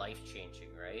 very life-changing,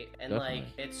 right? And definitely. Like,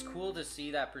 it's cool to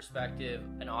see that perspective.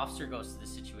 An officer goes to the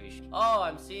situation. Oh,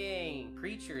 I'm seeing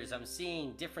creatures. I'm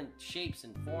seeing different shapes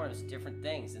and forms, different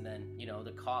things, and then you know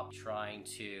the cop trying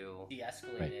to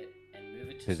de-escalate it and move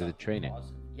it to because of the training.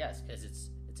 Positive. Yes, because it's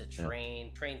a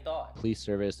trained thought. Police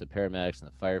service, the paramedics,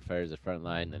 and the firefighters, the front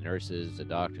line, the nurses, the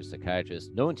doctors, psychiatrists.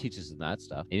 No one teaches them that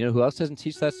stuff. And you know who else doesn't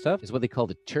teach that stuff? Is what they call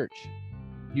the church.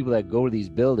 People that go to these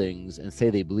buildings and say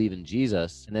they believe in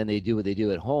Jesus, and then they do what they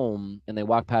do at home, and they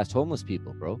walk past homeless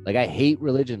people, bro. Like, I hate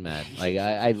religion, man. Like,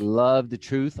 I love the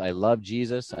truth. I love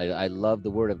Jesus. I love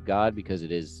the word of God because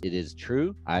it is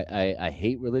true. I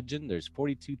hate religion. There's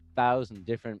 42,000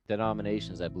 different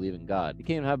denominations that believe in God. You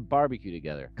can't even have barbecue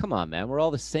together. Come on, man. We're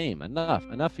all the same. Enough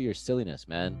of your silliness,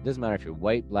 man. It doesn't matter if you're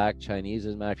white, black, Chinese. It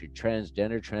doesn't matter if you're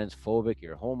transgender, transphobic,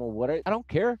 you're homo, whatever. I don't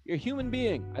care. You're a human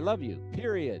being. I love you.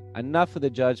 Period. Enough of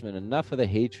the judgment, enough of the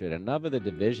hatred, enough of the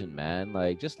division, man.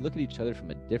 Like, just look at each other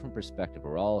from a different perspective.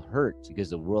 We're all hurt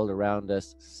because the world around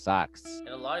us sucks. And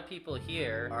a lot of people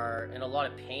here are in a lot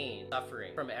of pain,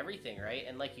 suffering from everything, right?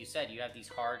 And like you said, you have these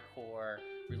hardcore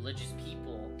religious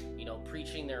people,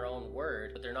 preaching their own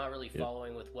word, but they're not really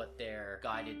following with what they're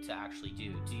guided to actually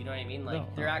do. Do you know what I mean?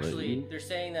 Like, they're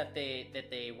saying that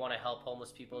they want to help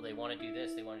homeless people, they want to do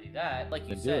this, they want to do that, like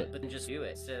you said, but then just do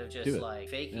it instead of just like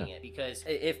faking it. Because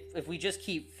if we just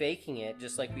keep faking it,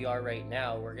 just like we are right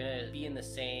now, we're gonna be in the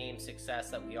same success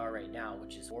that we are right now,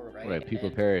 which is horrible, right? Right. People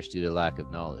perish due to lack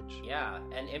of knowledge. Yeah,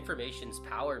 and information's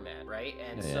power, man, right?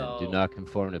 And so do not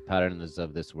conform to patterns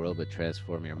of this world, but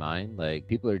transform your mind. Like,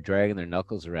 people are dragging their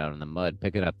knuckles around in the mud,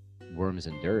 picking up worms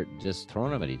and dirt, just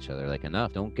throwing them at each other. Like,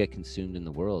 enough. Don't get consumed in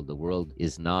the world. The world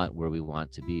is not where we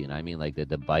want to be. And I mean, like, the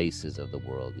devices of the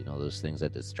world, those things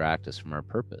that distract us from our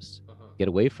purpose. Get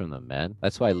away from them, man.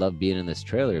 That's why I love being in this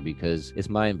trailer, because it's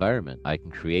my environment. I can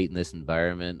create in this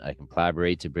environment. I can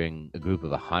collaborate to bring a group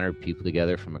of 100 people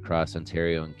together from across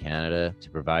Ontario and Canada to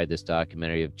provide this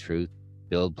documentary of truth,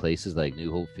 build places like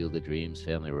New Hope Field of Dreams,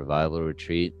 Family Revival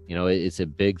Retreat. It's a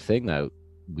big thing that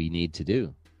we need to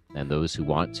do. And those who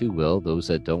want to will. Those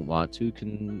that don't want to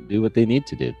can do what they need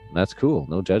to do. And that's cool.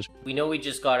 No judgment. We know we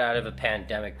just got out of a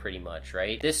pandemic pretty much,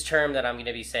 right? This term that I'm going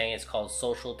to be saying is called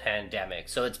social pandemic.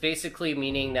 So it's basically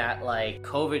meaning that, like,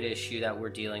 COVID issue that we're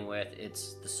dealing with,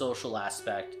 it's the social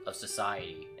aspect of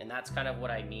society. And that's kind of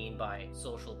what I mean by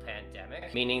social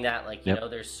pandemic. Meaning that, like,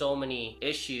 there's so many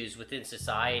issues within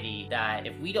society that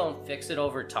if we don't fix it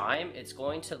over time, it's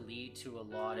going to lead to a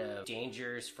lot of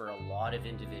dangers for a lot of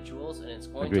individuals. And it's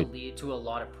going to lead to a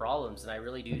lot of problems. And I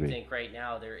really do think right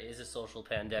now there is a social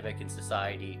pandemic in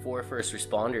society for first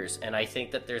responders. And I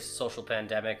think that there's a social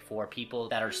pandemic for people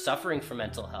that are suffering from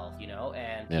mental health,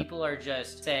 and people are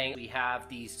just saying, we have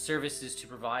these services to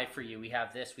provide for you. We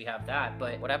have this, we have that.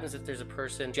 But what happens if there's a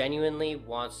person genuinely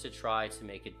wants to try to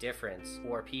make a difference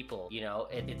for people?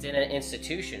 It's in an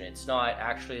institution. It's not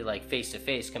actually like face to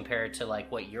face compared to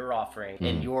like what you're offering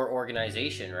in your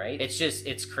organization, right?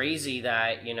 It's crazy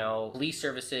that, police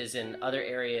services and other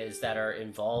areas that are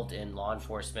involved in law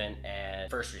enforcement and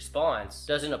first response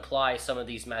doesn't apply some of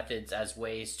these methods as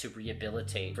ways to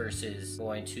rehabilitate versus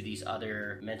going to these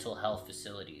other mental health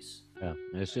facilities. Yeah,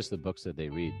 and it's just the books that they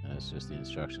read. And it's just the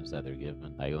instructions that they're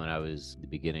given. Like, when I was the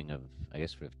beginning of, I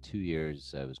guess for 2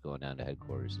 years, I was going down to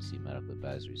headquarters to see medical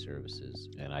advisory services,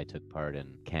 and I took part in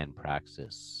Can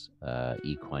Praxis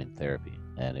equine therapy,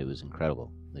 and it was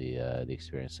incredible. The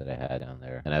experience that I had down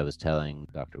there. And I was telling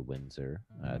Dr. Windsor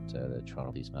at the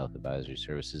Toronto Police Medical Advisory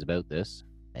Services about this,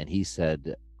 and he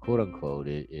said, quote unquote,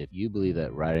 if you believe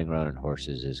that riding around on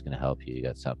horses is going to help you, you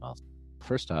got something else.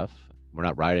 First off, we're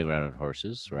not riding around on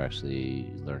horses. We're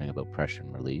actually learning about pressure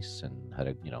and release and how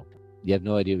to, you have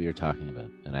no idea what you're talking about.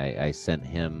 And I sent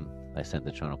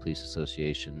the Toronto Police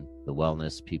Association, the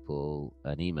wellness people,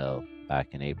 an email back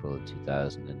in April of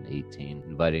 2018,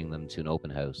 inviting them to an open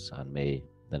house on May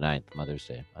the 9th, Mother's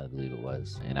Day, I believe it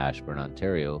was, in Ashburn,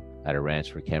 Ontario, at a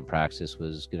ranch where Camp Praxis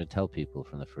was going to tell people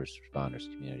from the first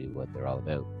responders community what they're all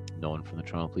about. No one from the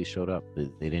Toronto Police showed up.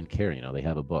 They didn't care. They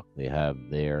have a book. They have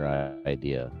their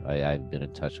idea. I've been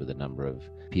in touch with a number of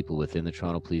people within the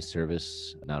Toronto Police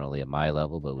Service, not only at my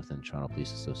level, but within the Toronto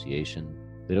Police Association.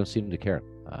 They don't seem to care.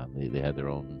 They have their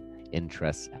own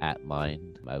interests at mind.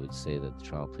 I would say that the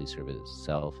Toronto Police Service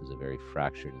itself is a very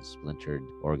fractured and splintered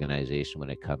organization when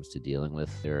it comes to dealing with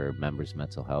their members'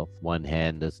 mental health. One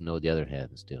hand doesn't know what the other hand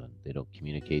is doing. They don't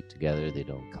communicate together. They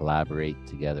don't collaborate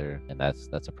together. And that's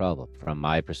a problem. From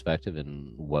my perspective,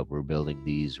 and what we're building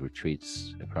these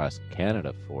retreats across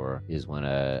Canada for, is when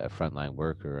a frontline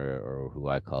worker, or who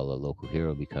I call a local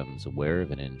hero, becomes aware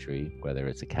of an injury, whether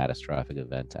it's a catastrophic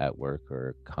event at work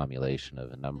or a cumulation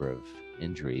of a number of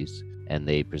injuries, and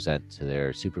they present to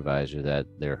their supervisor that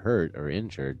they're hurt or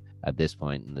injured. At this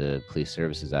point in the Police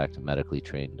Services Act, a medically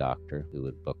trained doctor who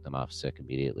would book them off sick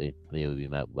immediately. They would be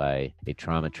met by a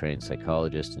trauma-trained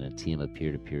psychologist and a team of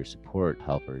peer-to-peer support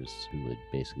helpers who would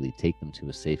basically take them to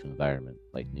a safe environment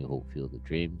like New Hope Field of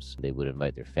Dreams. They would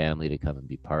invite their family to come and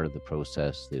be part of the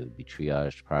process. They would be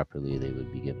triaged properly. They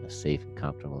would be given a safe and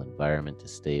comfortable environment to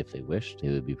stay if they wished. They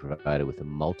would be provided with a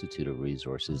multitude of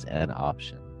resources and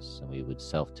options, and we would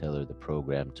self-tailor the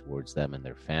program towards them and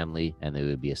their family, and they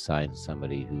would be assigned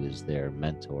somebody who is their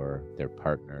mentor, their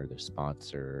partner, their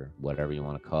sponsor, whatever you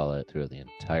want to call it, through the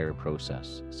entire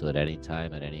process. So at any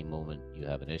time, at any moment you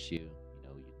have an issue, you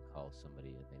can call somebody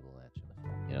and they will answer the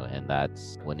phone. And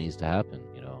that's what needs to happen.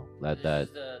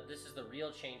 This is the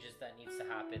real changes that needs to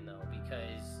happen, though,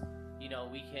 because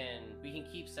we can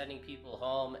keep sending people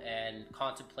home and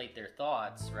contemplate their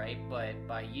thoughts, right? But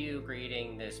by you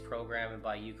creating this program and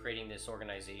by you creating this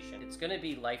organization, it's going to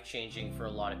be life-changing for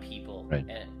a lot of people. Right.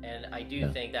 And I do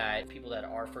think that people that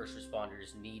are first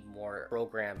responders need more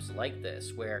programs like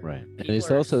this where and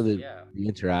it's also the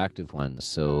interactive ones.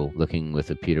 So looking with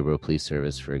the Peterborough Police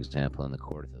Service, for example, in the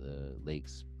Court of the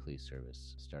Lakes Police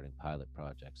Service, starting pilot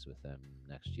projects with them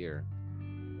next year,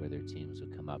 where their teams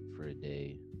would come up for a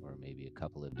day or maybe a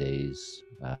couple of days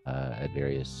at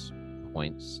various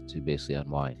points to basically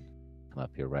unwind. Come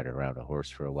up here, ride around a horse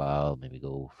for a while, maybe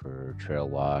go for a trail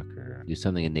walk or do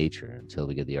something in nature until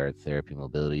we get the art therapy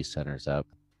mobility centers up,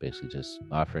 basically just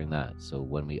offering that. So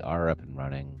when we are up and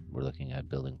running, we're looking at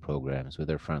building programs with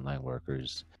our frontline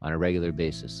workers on a regular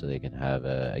basis so they can have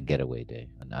a getaway day,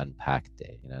 an unpack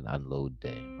day, an unload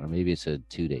day, or maybe it's a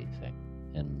 2-day thing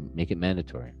and make it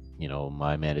mandatory.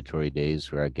 My mandatory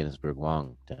days were at Ginsberg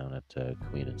Wong down at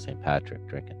Queen and St. Patrick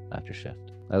drinking after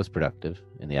shift. That was productive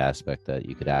in the aspect that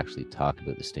you could actually talk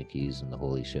about the stinkies and the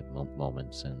holy shit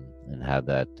moments and have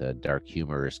that dark,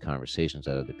 humorous conversations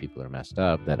that other people are messed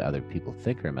up, that other people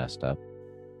think are messed up.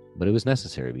 But it was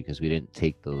necessary because we didn't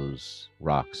take those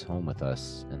rocks home with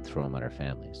us and throw them at our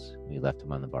families. We left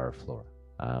them on the bar floor.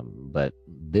 But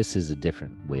this is a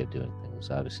different way of doing things.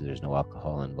 Obviously, there's no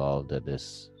alcohol involved at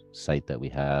this site that we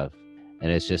have,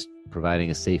 and it's just providing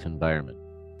a safe environment,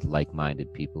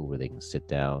 like-minded people where they can sit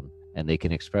down and they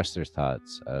can express their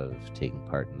thoughts of taking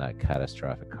part in that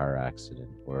catastrophic car accident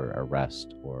or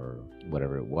arrest or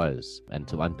whatever it was, and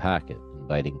to unpack it,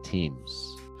 inviting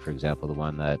teams. For example, the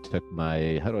one that took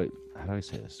my how do I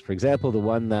say this? For example, the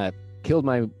one that killed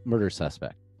my murder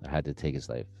suspect, I had to take his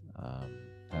life.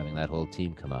 Having that whole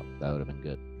team come up, that would have been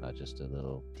good. Not just a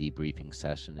little debriefing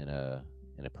session in a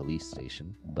police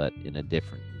station, but in a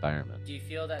different environment. Do you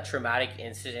feel that traumatic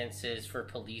incidences for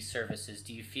police services,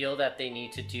 do you feel that they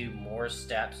need to do more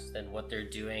steps than what they're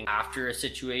doing after a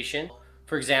situation?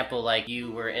 For example, like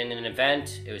you were in an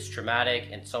event, it was traumatic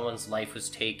and someone's life was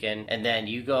taken, and then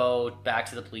you go back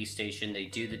to the police station, they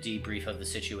do the debrief of the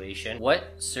situation.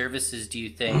 What services do you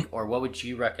think, or what would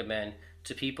you recommend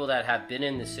to people that have been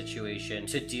in this situation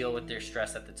to deal with their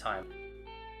stress at the time?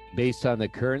 Based on the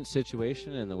current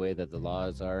situation and the way that the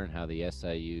laws are and how the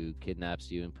SIU kidnaps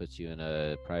you and puts you in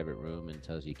a private room and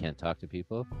tells you can't talk to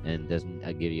people and doesn't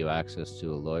give you access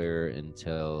to a lawyer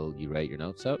until you write your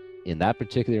notes up. In that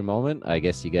particular moment, I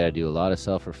guess you got to do a lot of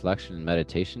self-reflection and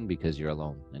meditation because you're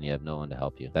alone and you have no one to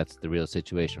help you. That's the real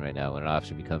situation right now. When an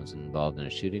officer becomes involved in a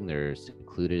shooting, they're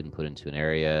secluded and put into an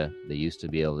area. They used to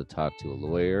be able to talk to a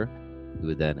lawyer who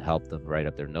would then help them write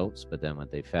up their notes. But then what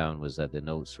they found was that the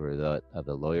notes were of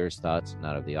the lawyer's thoughts,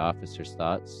 not of the officer's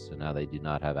thoughts. So now they do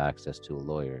not have access to a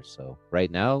lawyer. So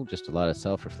right now, just a lot of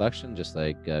self-reflection, just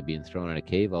like being thrown in a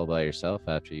cave all by yourself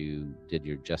after you did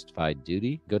your justified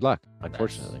duty. Good luck,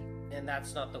 unfortunately. And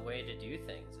that's not the way to do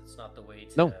things. It's not the way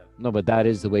to... No, but that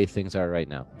is the way things are right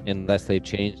now. Unless they've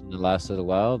changed in the last little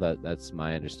while, that's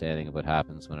my understanding of what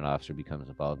happens when an officer becomes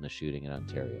involved in a shooting in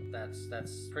Ontario.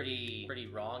 That's pretty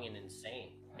wrong and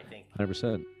insane, I think.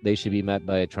 100%. They should be met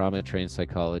by a trauma-trained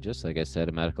psychologist, like I said,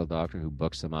 a medical doctor who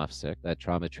books them off sick. That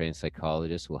trauma-trained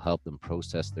psychologist will help them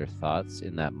process their thoughts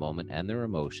in that moment and their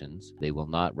emotions. They will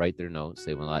not write their notes.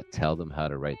 They will not tell them how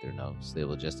to write their notes. They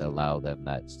will just allow them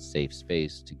that safe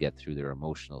space to get through their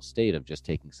emotional state of just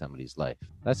taking somebody's life.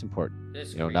 That's important.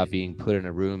 Not being put in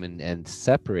a room and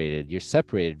separated. You're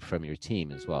separated from your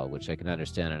team as well, which I can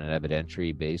understand on an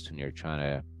evidentiary based when you're trying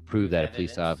to prove that a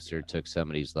police officer took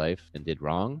somebody's life and did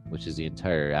wrong, which is the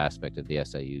entire aspect of the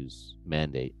SIU's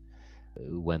mandate.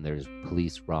 When there's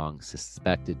police wrong,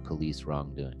 suspected police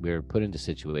wrongdoing, we're put into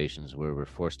situations where we're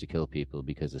forced to kill people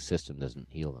because the system doesn't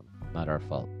heal them. Not our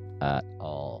fault at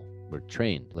all. We're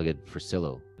trained. Look at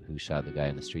Frasillo, who shot the guy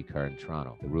in the streetcar in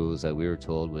Toronto. The rules that we were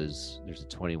told was there's a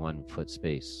 21-foot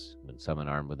space. When someone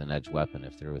armed with an edged weapon,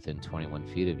 if they're within 21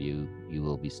 feet of you, you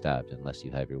will be stabbed unless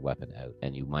you have your weapon out.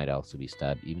 And you might also be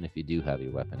stabbed even if you do have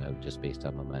your weapon out, just based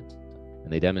on momentum.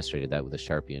 And they demonstrated that with the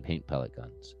Sharpie and paint pellet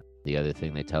guns. The other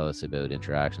thing they tell us about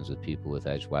interactions with people with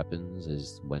edged weapons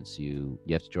is once you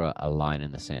have to draw a line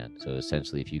in the sand. So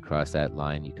essentially, if you cross that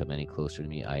line, you come any closer to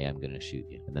me, I am going to shoot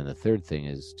you. And then the third thing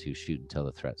is to shoot until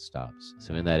the threat stops.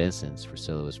 So in that instance,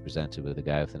 Priscilla was presented with a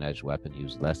guy with an edged weapon. He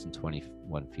was less than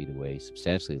 21 feet away,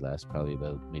 substantially less, probably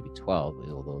about maybe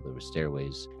 12, although there were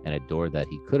stairways and a door that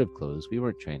he could have closed. We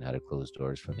weren't trained how to close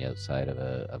doors from the outside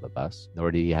of a bus,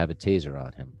 nor did he have a taser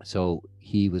on him. So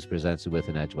he was presented with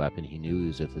an edged weapon. He knew he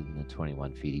was within the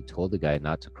 21 feet. He told the guy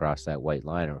not to cross that white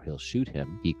line or he'll shoot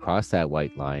him. He crossed that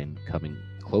white line coming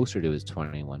closer to his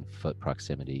 21-foot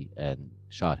proximity and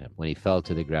shot him. When he fell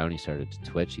to the ground, he started to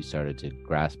twitch. He started to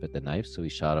grasp at the knife, so he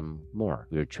shot him more.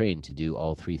 We were trained to do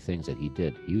all three things that he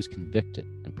did. He was convicted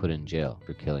and put in jail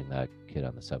for killing that kid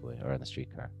on the subway or on the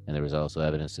streetcar. And there was also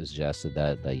evidence that suggested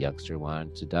that the youngster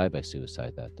wanted to die by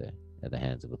suicide that day at the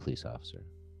hands of a police officer.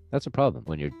 That's a problem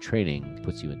when your training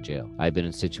puts you in jail. I've been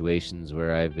in situations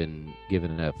where I've been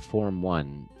given a Form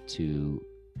 1 to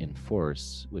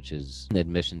enforce, which is an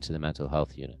admission to the mental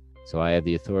health unit. So I have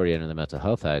the authority under the Mental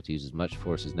Health Act to use as much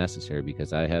force as necessary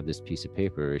because I have this piece of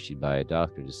paper issued by a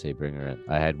doctor to say bring her in.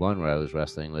 I had one where I was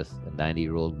wrestling with a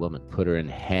 90-year-old woman, put her in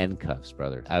handcuffs,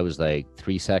 brother. I was like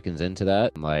 3 seconds into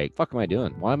that. I'm like, fuck am I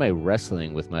doing? Why am I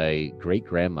wrestling with my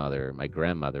great-grandmother, my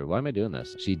grandmother? Why am I doing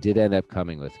this? She did end up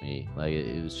coming with me. Like,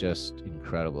 it was just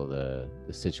incredible, the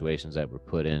situations that were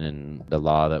put in and the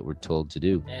law that we're told to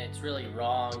do. And it's really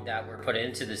wrong that we're put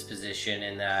into this position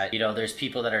and that, there's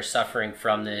people that are suffering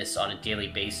from this on a daily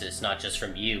basis, not just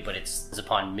from you, but it's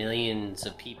upon millions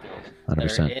of people 100%.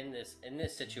 that are in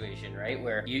this situation, right?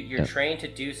 Where you're trained to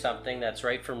do something that's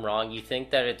right from wrong. You think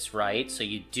that it's right, so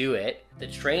you do it. The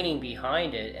training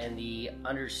behind it and the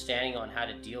understanding on how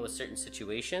to deal with certain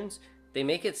situations, they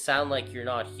make it sound like you're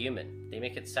not human. They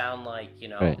make it sound like,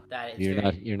 right. that it's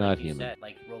you're not like human. Said,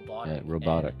 like robotic.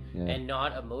 Robotic. And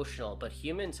not emotional. But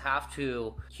humans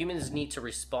need to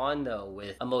respond though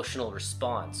with emotional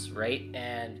response, right?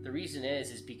 And the reason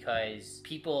is because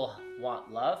people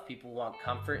want love, people want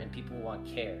comfort, and people want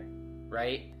care,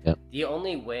 right? Yep. The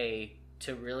only way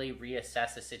to really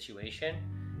reassess a situation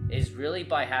is really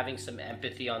by having some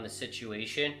empathy on the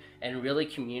situation and really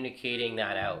communicating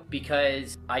that out.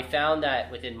 Because I found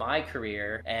that within my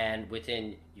career and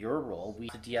within your role, we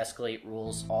de-escalate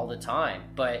rules all the time,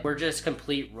 but we're just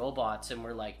complete robots and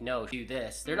we're like, no, do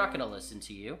this. They're not going to listen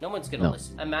to you. No one's going to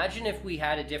listen. Imagine if we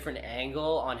had a different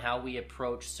angle on how we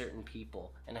approach certain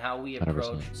people and how we approach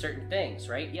 100%. Certain things,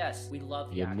 right? Yes, we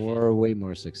love the action. Way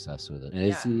more success with it. And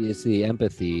it's the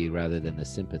empathy rather than the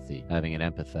sympathy, having an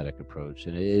empathetic approach.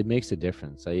 And it makes a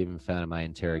difference. I even found in my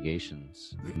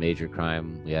interrogations, major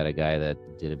crime, we had a guy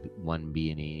that did one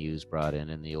B&E. He was brought in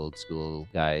and the old school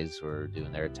guys were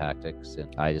doing their tactics,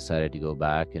 and I decided to go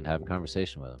back and have a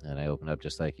conversation with him. And I opened up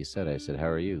just like you said. I said, how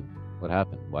are you? What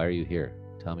happened? Why are you here?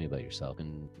 Tell me about yourself.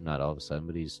 And not all of a sudden,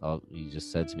 but he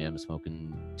just said to me, I'm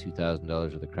smoking $2,000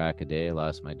 worth of crack a day. I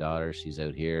lost my daughter. She's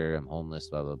out here. I'm homeless,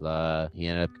 blah, blah, blah. He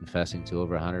ended up confessing to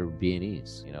over 100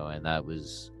 B&Es, and that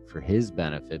was for his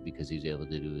benefit because he was able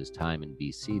to do his time in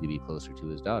BC to be closer to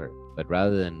his daughter. But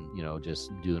rather than,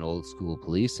 just doing old school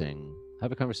policing,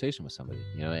 have a conversation with somebody,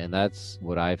 and that's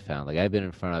what I've found. Like, I've been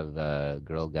in front of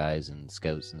girl guys and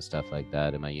scouts and stuff like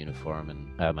that in my uniform,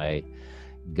 and have my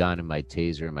gun and my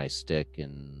taser and my stick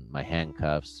and my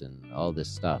handcuffs and all this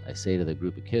stuff. I say to the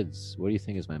group of kids, what do you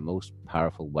think is my most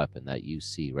powerful weapon that you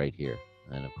see right here?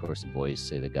 And of course the boys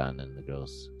say the gun and the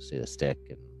girls say the stick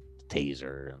and the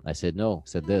taser. And I said, no, I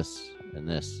said this and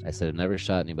this. I said, I've never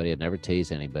shot anybody. I've never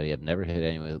tased anybody. I've never hit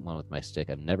anyone with my stick.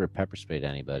 I've never pepper sprayed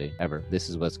anybody, ever. This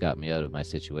is what's got me out of my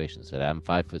situation. So I'm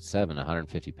 5'7",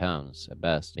 150 pounds at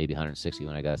best, maybe 160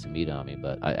 when I got some meat on me,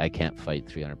 but I can't fight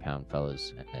 300-pound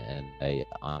fellas. And I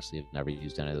honestly have never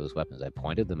used any of those weapons. I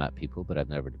pointed them at people, but I've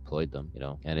never deployed them,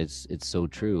 And it's so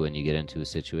true when you get into a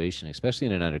situation, especially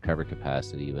in an undercover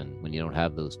capacity, when you don't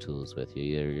have those tools with you,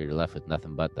 you're left with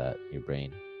nothing but that, your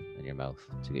brain and your mouth,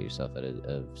 to get yourself out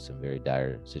of some very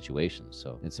dire situations.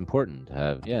 So it's important to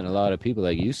have, and a lot of people,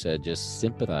 like you said, just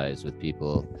sympathize with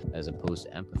people as opposed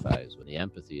to empathize. When the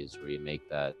empathy is where you make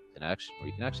that connection, where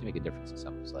you can actually make a difference in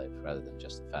someone's life rather than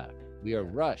just the fact. We are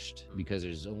rushed because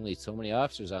there's only so many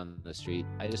officers on the street.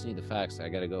 I just need the facts. I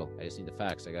gotta go. I just need the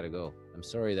facts. I gotta go. I'm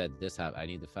sorry that this happened. I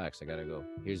need the facts. I gotta go.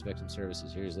 Here's victim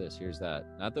services. Here's this. Here's that.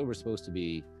 Not that we're supposed to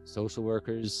be social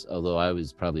workers, although I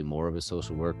was probably more of a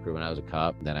social worker when I was a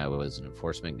cop than I was an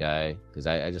enforcement guy, because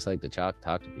I just like to talk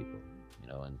to people,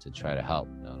 and to try to help,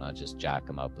 not just jack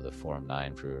them up with a Form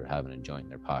 9 for having a joint in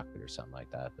their pocket or something like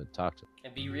that, but talk to them.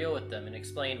 And be real with them and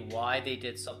explain why they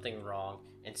did something wrong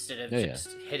instead of just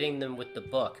hitting them with the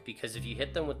book. Because if you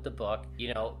hit them with the book,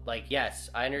 yes,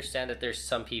 I understand that there's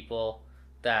some people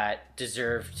that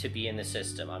deserve to be in the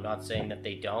system. I'm not saying that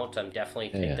they don't. I'm definitely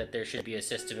think that there should be a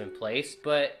system in place,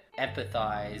 but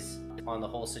empathize on the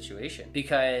whole situation,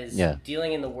 because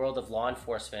dealing in the world of law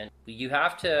enforcement, you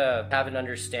have to have an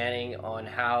understanding on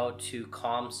how to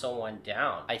calm someone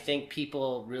down. I think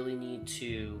people really need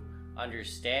to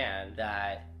understand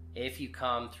that if you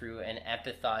come through an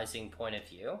empathizing point of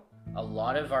view, a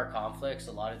lot of our conflicts,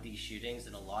 a lot of these shootings,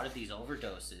 and a lot of these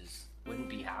overdoses wouldn't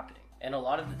be happening. And a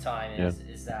lot of the time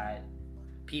is that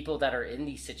people that are in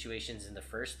these situations in the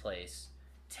first place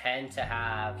tend to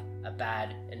have a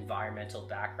bad environmental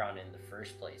background in the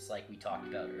first place, like we talked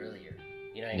about earlier.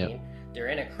 You know what I mean? They're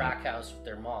in a crack house with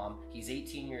their mom. He's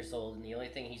 18 years old, and the only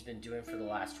thing he's been doing for the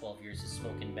last 12 years is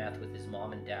smoking meth with his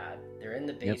mom and dad. They're in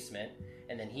the basement,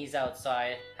 and then he's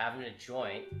outside having a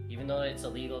joint. Even though it's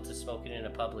illegal to smoke it in a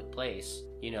public place,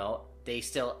 you know, they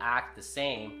still act the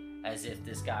same as if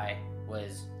this guy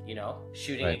was, you know,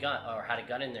 shooting a gun or had a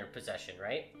gun in their possession,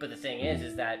 right? But the thing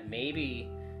is that maybe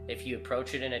if you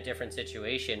approach it in a different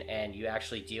situation and you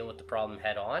actually deal with the problem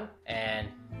head on and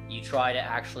you try to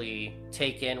actually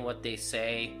take in what they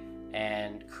say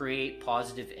and create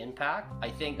positive impact, I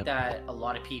think that a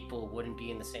lot of people wouldn't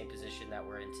be in the same position that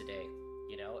we're in today,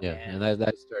 you know? And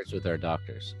that starts with our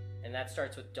doctors. And that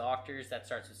starts with doctors, that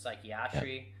starts with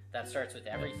psychiatry, that starts with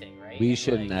everything, right? We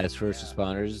shouldn't, as first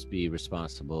responders, be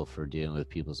responsible for dealing with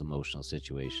people's emotional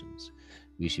situations.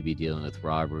 We should be dealing with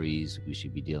robberies, we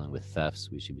should be dealing with thefts,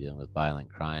 we should be dealing with violent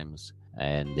crimes,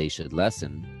 and they should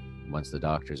lessen once the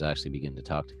doctors actually begin to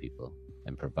talk to people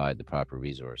and provide the proper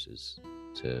resources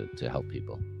to help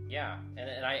people. Yeah,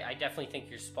 and I definitely think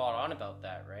you're spot on about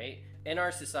that, right? In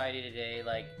our society today,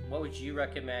 like, what would you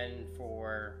recommend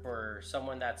for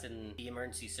someone that's in the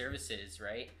emergency services,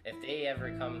 right? If they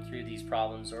ever come through these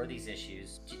problems or these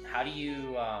issues, how do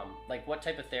you, like, what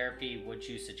type of therapy would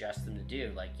you suggest them to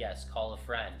do? Like, yes, call a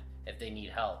friend if they need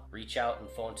help. Reach out and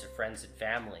phone to friends and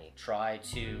family. Try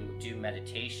to do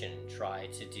meditation. Try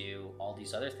to do all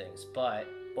these other things. But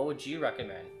what would you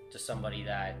recommend to somebody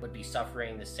that would be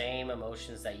suffering the same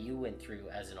emotions that you went through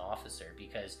as an officer?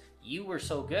 Because you were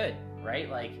so good, right?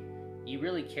 Like, you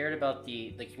really cared about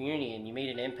the community and you made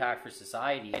an impact for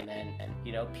society, and then,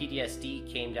 you know, PTSD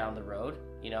came down the road.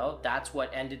 You know, that's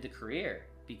what ended the career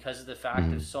because of the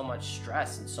fact of so much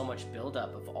stress and so much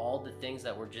buildup of all the things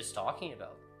that we're just talking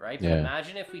about, right? But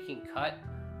imagine if we can cut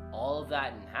all of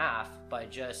that in half by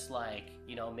just, like,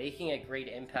 you know, making a great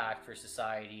impact for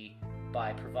society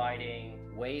by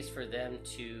providing ways for them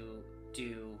to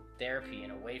do therapy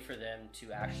and a way for them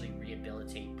to actually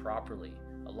rehabilitate properly.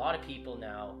 A lot of people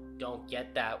now don't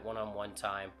get that one-on-one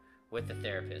time with the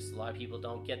therapist. A lot of people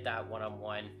don't get that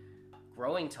one-on-one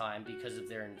growing time because of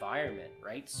their environment,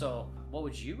 right? So what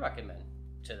would you recommend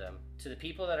to them? To the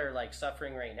people that are, like,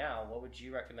 suffering right now, what would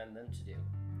you recommend them to do?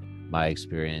 My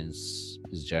experience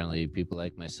is generally people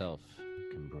like myself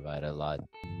can provide a lot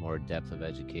more depth of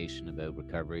education about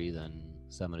recovery than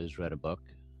someone who's read a book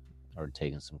or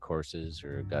taken some courses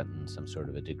or gotten some sort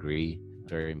of a degree. It's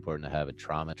very important to have a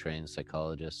trauma-trained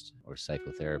psychologist or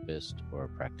psychotherapist or a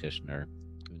practitioner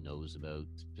who knows about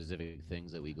specific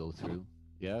things that we go through.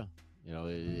 Yeah, you know,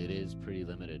 it is pretty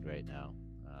limited right now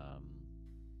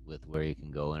with where you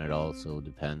can go, and it also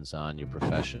depends on your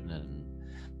profession and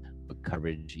what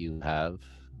coverage you have.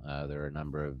 There are a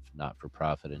number of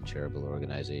not-for-profit and charitable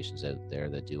organizations out there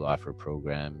that do offer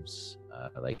programs,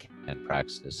 like Hand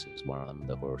Praxis is one of them,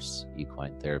 the horse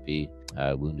equine therapy.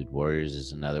 Wounded Warriors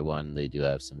is another one. They do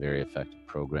have some very effective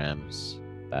programs.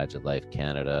 Badge of Life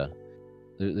Canada.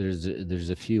 There's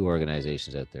a few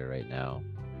organizations out there right now,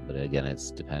 but again, it's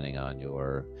depending on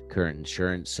your current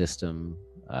insurance system,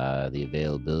 the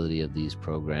availability of these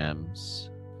programs.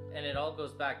 And it all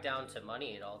goes back down to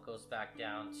money. It all goes back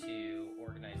down to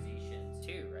organizations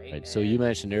too, right? Right. So you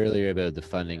mentioned earlier about the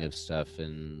funding of stuff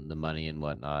and the money and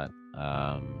whatnot.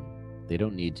 They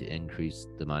don't need to increase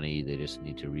the money. They just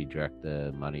need to redirect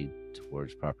the money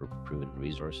towards proper proven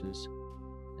resources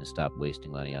and stop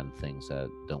wasting money on things that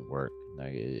don't work.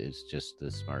 Like, it's just the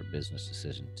smart business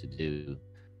decision to do.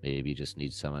 Maybe you just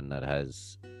need someone that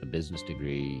has a business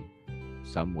degree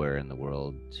somewhere in the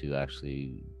world to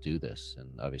actually do this. And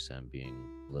obviously I'm being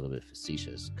a little bit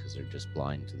facetious because they're just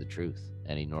blind to the truth.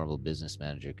 Any normal business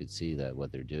manager could see that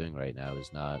what they're doing right now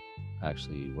is not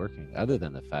actually working, other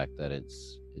than the fact that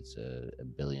it's a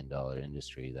billion-dollar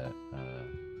industry that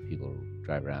people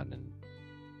drive around in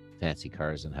fancy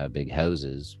cars and have big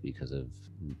houses because of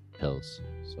pills.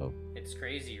 So it's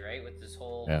crazy, right? With this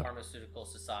whole pharmaceutical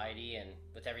society and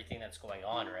with everything that's going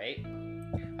on, right?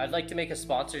 I'd like to make a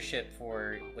sponsorship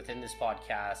within this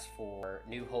podcast for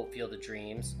New Hope Field of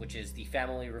Dreams, which is the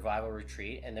Family Revival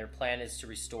Retreat, and their plan is to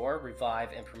restore, revive,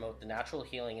 and promote the natural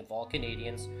healing of all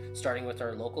Canadians, starting with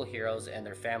our local heroes and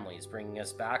their families, bringing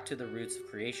us back to the roots of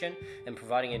creation and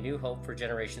providing a new hope for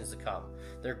generations to come.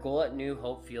 Their goal at New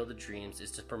Hope Field of Dreams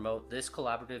is to promote this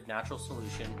collaborative natural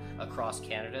solution across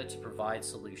Canada to provide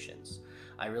solutions.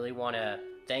 I really want to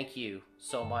thank you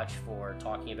so much for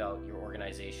talking about your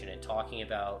organization and talking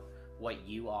about what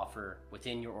you offer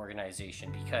within your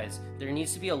organization, because there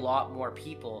needs to be a lot more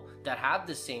people that have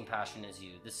the same passion as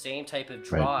you, the same type of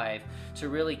drive to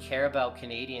really care about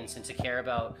Canadians and to care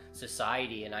about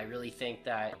society. And I really think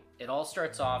that it all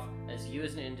starts off as you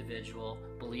as an individual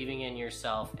believing in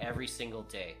yourself every single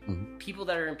day. People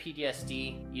that are in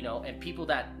PTSD, you know, and people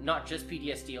that not just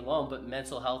PTSD alone, but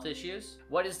mental health issues,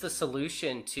 what is the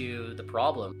solution to the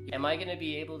problem? Am I going to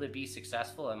be able to be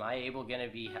successful? Am I going to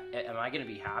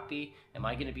be happy? Am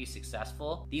I going to be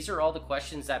successful? These are all the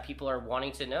questions that people are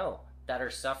wanting to know, that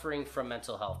are suffering from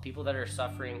mental health, people that are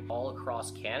suffering all across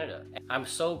Canada. I'm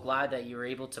so glad that you were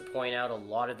able to point out a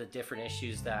lot of the different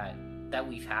issues that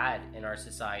we've had in our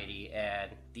society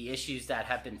and the issues that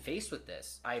have been faced with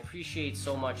this. I appreciate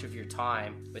so much of your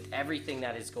time with everything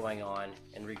that is going on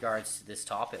in regards to this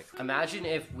topic. Imagine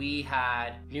if we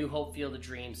had New Hope Field of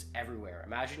Dreams everywhere.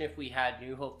 Imagine if we had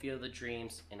New Hope Field of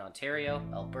Dreams in Ontario,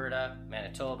 Alberta,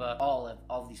 Manitoba, all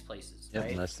of these places. Yep,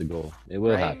 right? That's the goal. It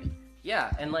will happen.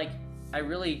 Yeah, and like, I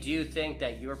really do think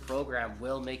that your program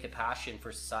will make a passion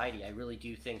for society. I really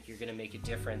do think you're going to make a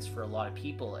difference for a lot of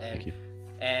people. Thank you.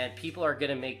 And people are going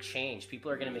to make change.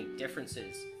 People are going to make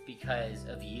differences because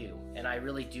of you. And I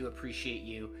really do appreciate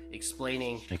you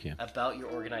explaining about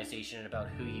your organization and about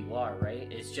who you are, right?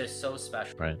 It's just so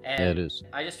special. Right. And yeah, it is.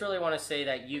 I just really want to say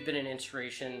that you've been an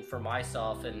inspiration for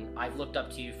myself, and I've looked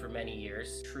up to you for many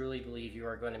years. Truly believe you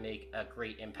are going to make a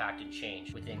great impact and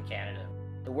change within Canada.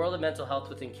 The world of mental health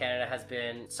within Canada has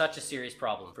been such a serious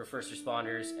problem for first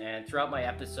responders, and throughout my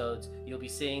episodes, you'll be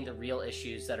seeing the real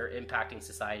issues that are impacting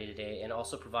society today, and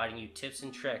also providing you tips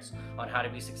and tricks on how to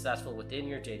be successful within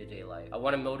your day-to-day life. I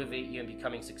want to motivate you in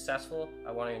becoming successful.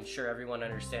 I want to ensure everyone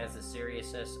understands the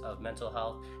seriousness of mental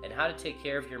health and how to take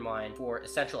care of your mind for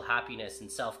essential happiness and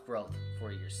self-growth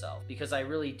for yourself. Because I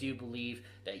really do believe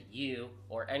that you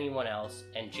or anyone else,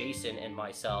 and Jason and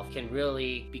myself, can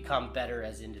really become better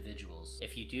as individuals.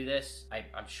 If you do this,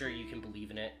 I'm sure you can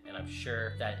believe in it, and I'm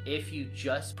sure that if you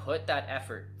just put that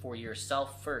effort for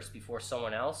yourself first before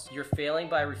someone else, you're failing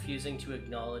by refusing to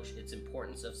acknowledge its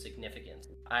importance of significance.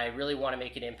 I really want to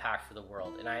make an impact for the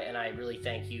world, and I really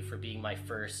thank you for being my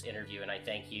first interview, and I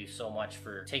thank you so much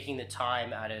for taking the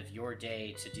time out of your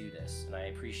day to do this, and I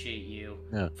appreciate you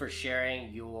for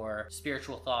sharing your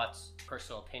spiritual thoughts,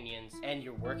 personal opinions, and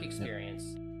your work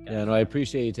experience. Yeah, no, I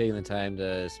appreciate you taking the time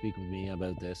to speak with me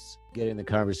about this. Getting the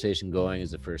conversation going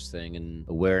is the first thing, and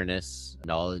awareness,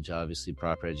 knowledge, obviously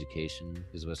proper education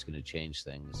is what's going to change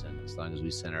things. And as long as we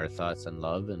center our thoughts on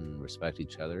love and respect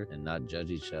each other and not judge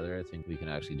each other, I think we can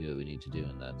actually do what we need to do,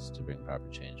 and that's to bring proper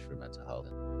change for mental health.